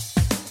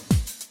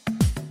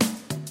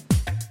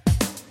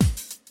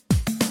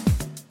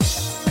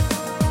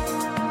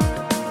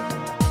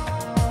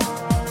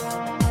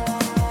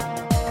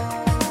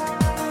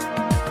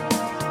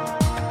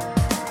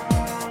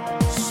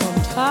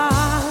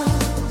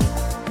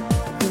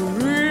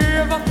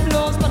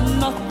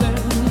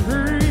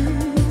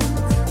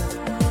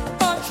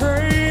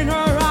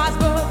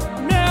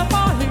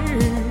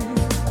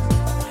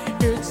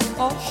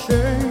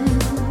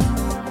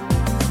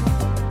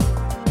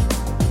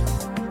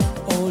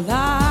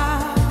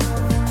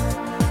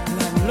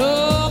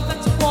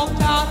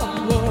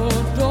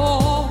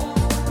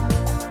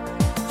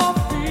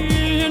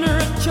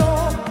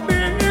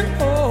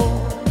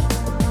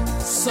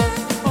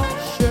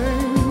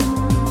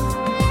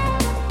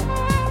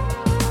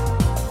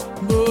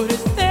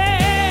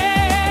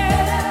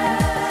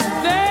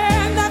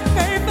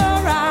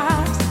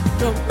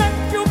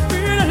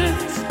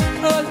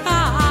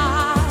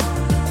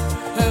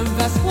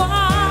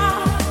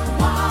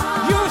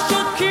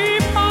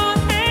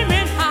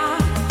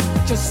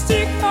 Just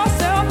seek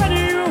yourself and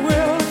you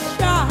will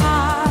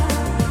shine.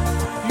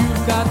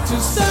 You've got to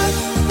search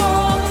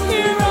for the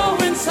hero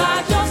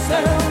inside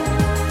yourself.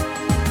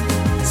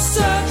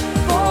 Search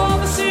for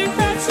the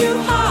secrets you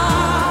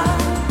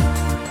hide.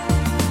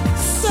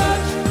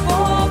 Search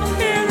for the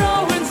hero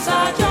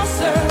inside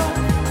yourself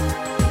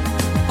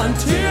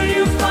until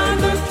you find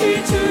the key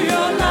to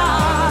your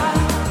life.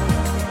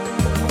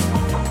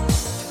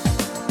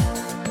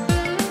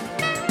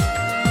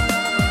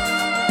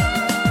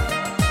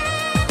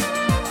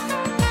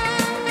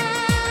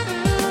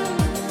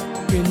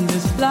 In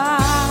this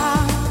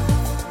life,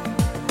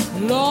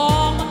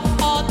 long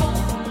and hard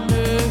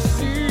to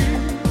see.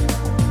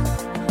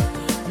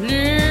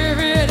 Live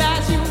it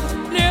as you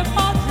live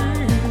a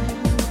dream.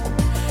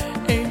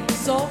 Ain't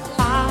so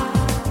high.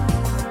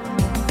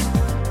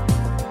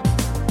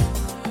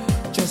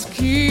 Just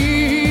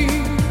keep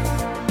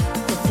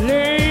the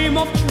flame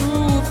of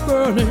truth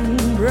burning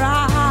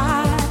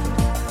bright.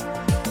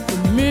 The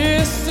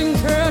missing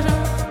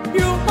treasure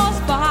you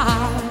must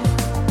find.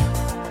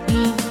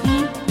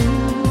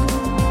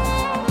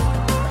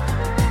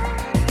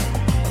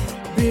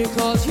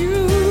 Because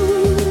you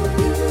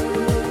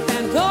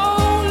and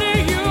only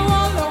you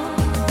alone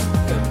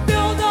can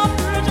build a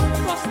bridge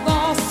across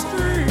the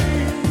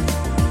stream.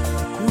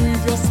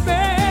 Weave your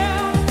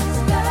spells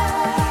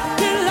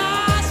in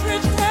life's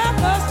rich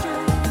tapestry,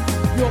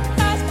 your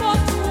passport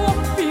to a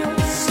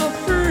field so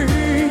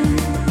free.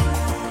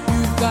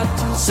 You've got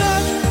to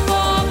search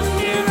for the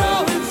hero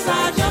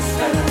inside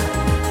yourself.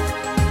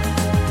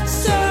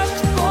 Search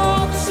for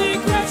the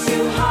secrets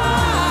you hide.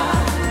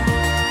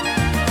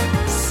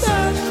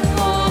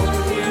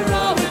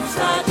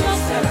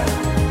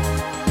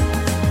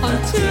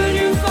 Until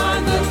you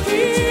find the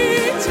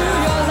key to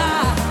your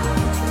life.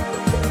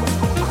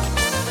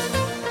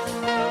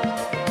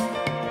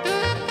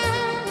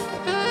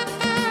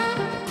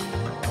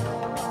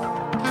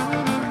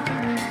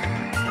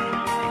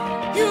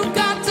 You've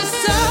got to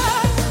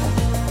search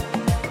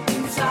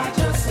inside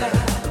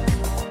yourself.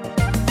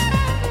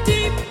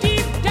 Deep,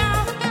 deep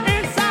down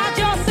inside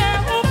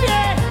yourself,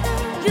 yeah.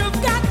 You've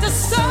got to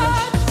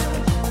search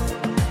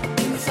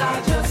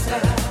inside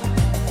yourself.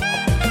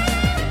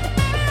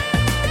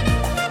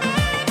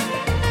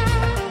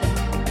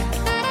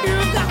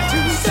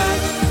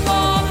 Search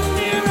for the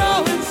hero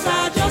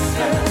inside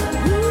yourself.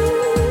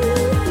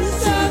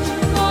 Search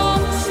for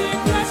the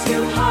secrets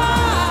you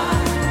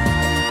hide.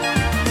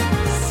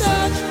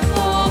 Search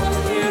for the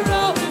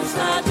hero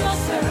inside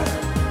yourself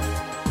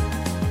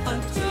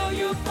until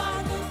you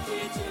find the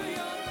key to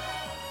your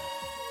life.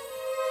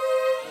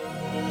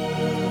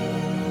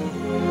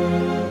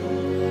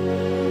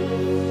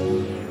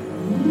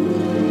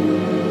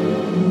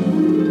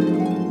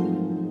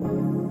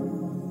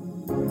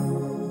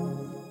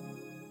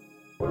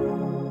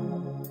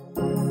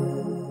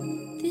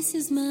 This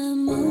is my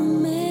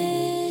moment.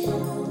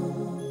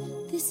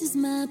 This is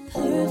my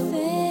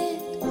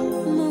perfect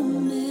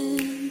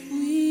moment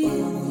with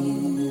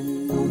you.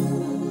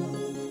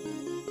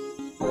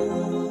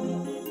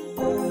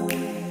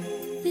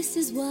 This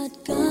is what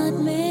God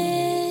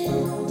meant.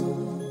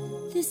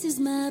 This is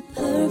my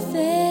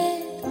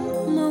perfect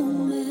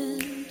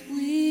moment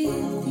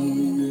with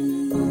you.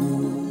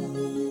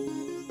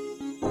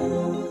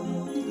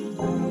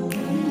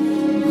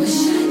 Wish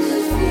I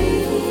could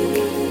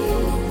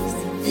freeze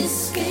this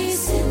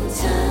space and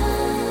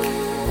time,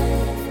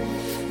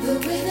 the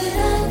way that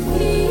I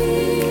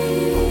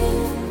feel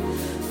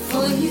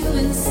for you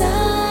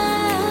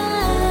inside.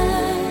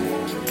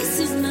 This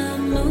is my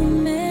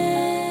moment.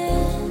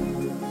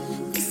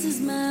 This is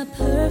my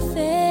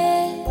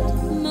perfect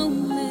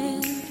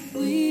moment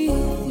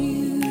with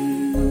you.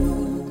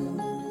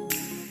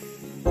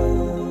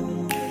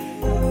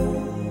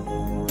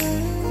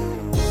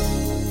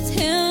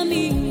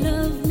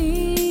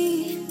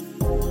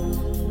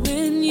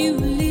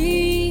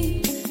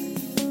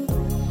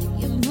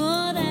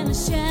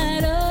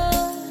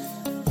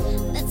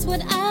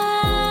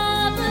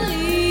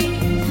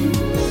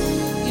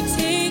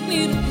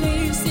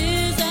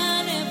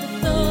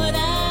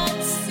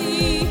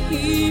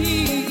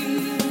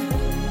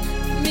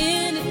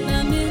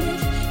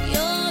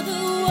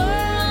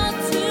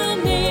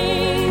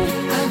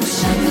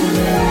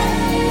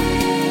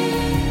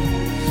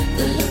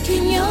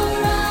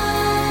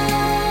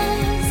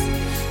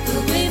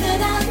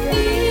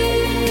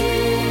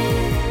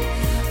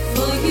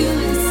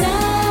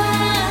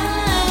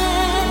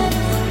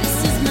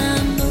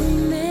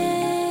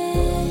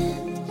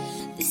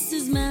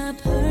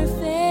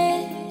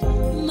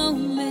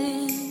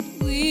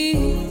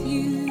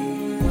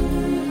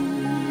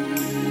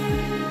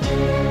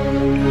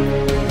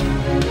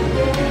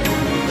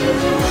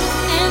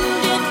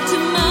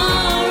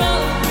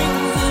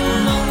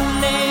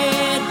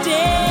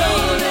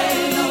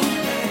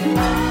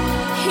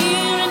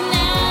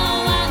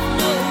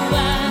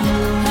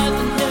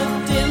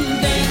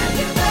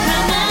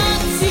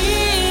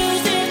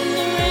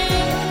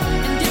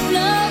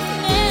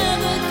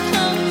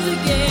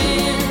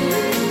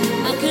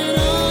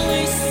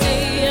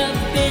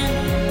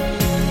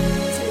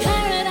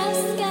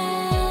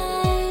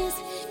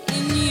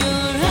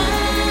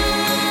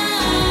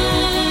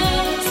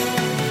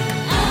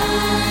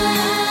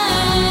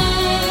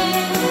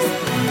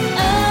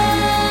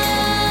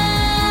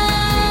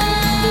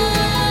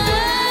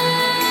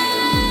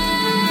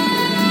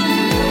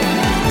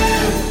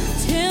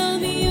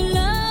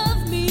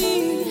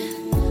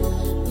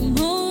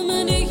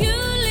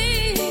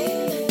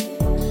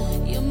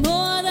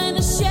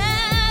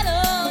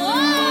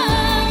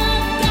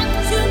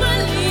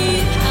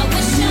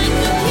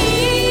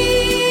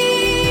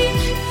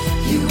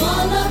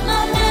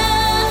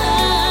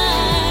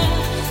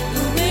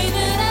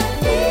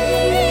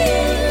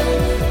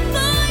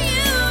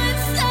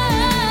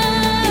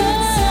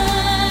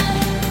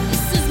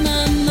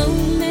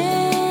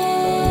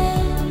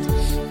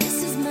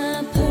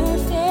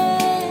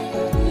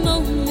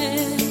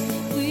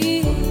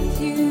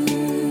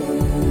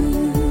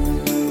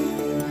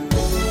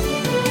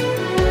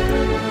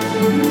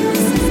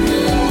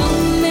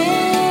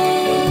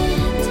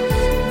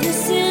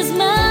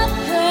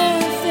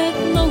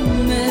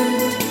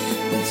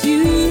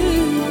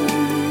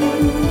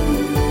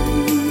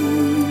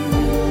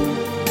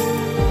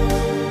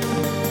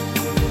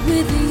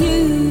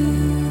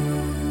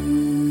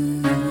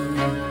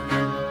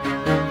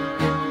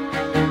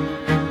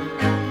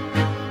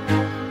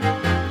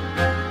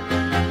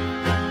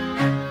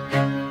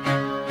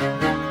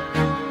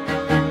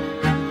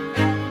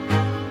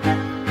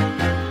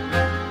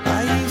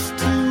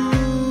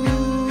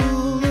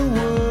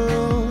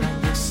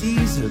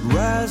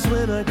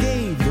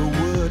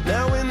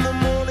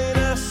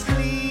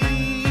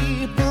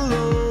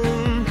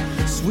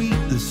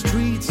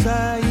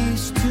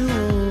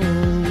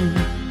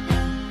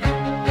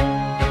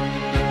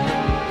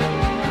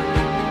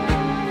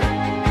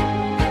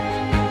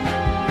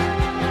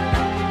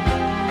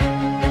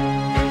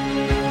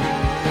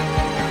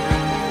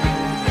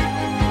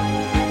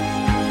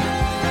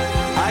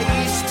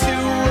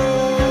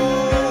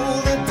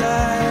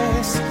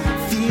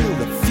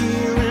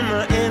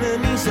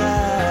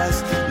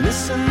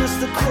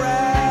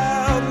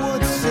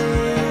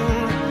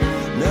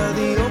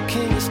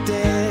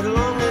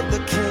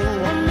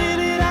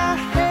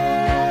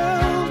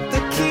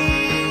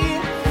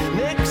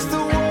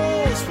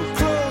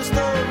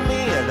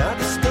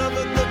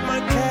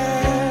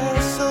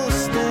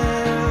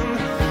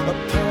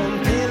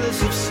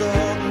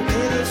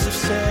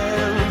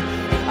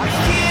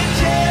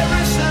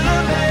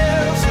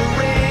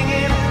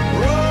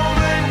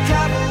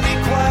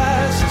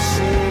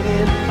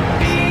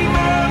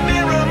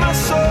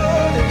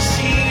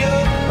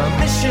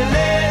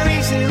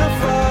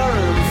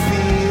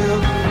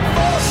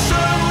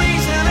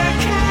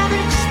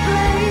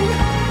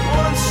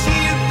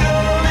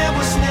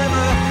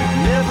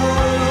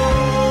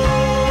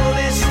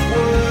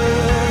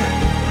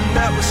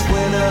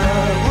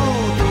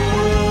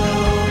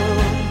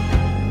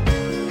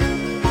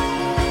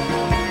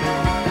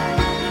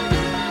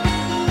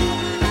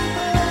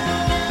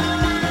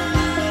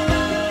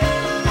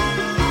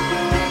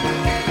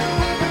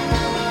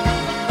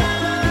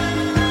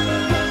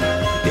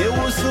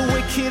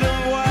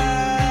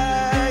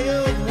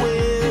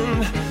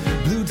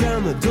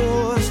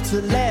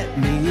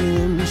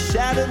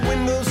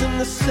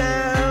 the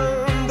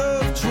sound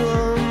of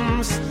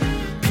drums.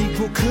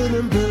 People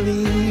couldn't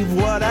believe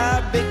what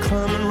I'd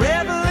become. And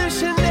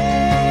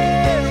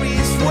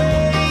revolutionaries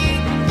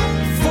wait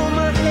for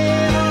my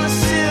head on a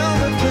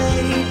silver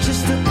plate,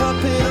 just a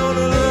puppet on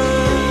a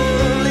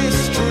lonely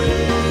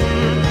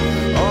string.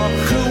 Oh,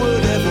 who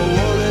would ever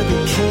want to be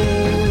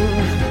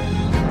king?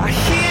 I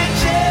hear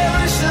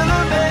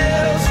Jerusalem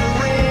bells are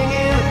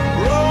ringing,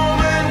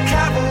 Roman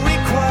cavalry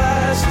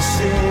choirs are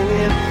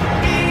singing.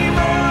 Be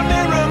my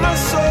mirror, my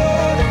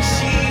sword and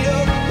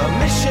shield, my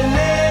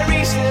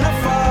missionaries in a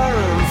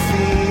foreign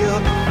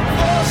field.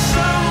 For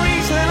some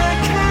reason I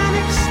can't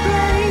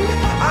explain,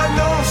 I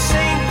know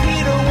St.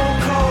 Peter won't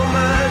call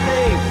my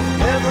name,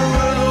 never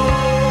an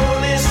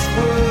honest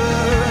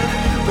word,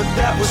 but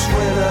that was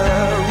when I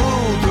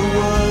ruled the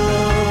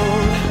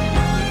world.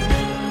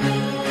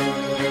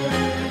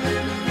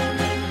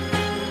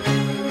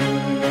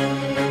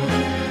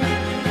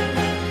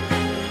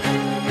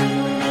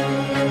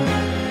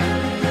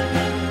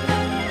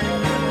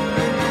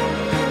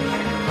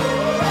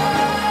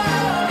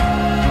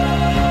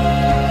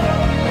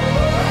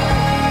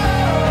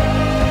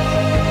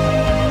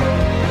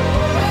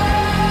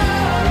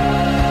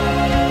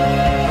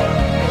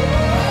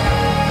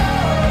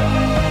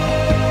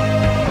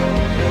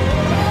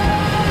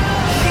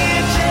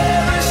 Hear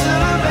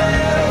Jerusalem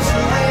bells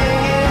are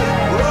ringing,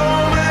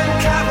 Roman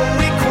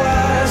cavalry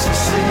choirs are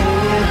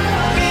singing.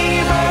 Be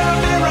my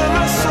mirror,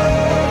 my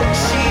sword and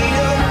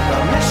shield,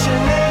 my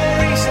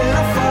missionaries in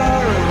a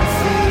foreign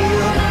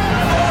field.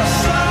 For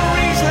some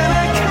reason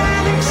I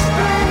can't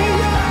explain,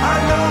 I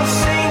know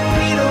St.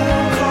 Peter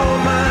won't call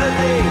my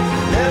name,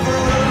 never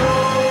an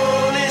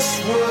honest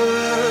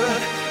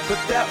word, but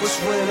that was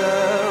when I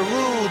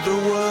ruled the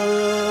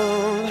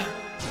world.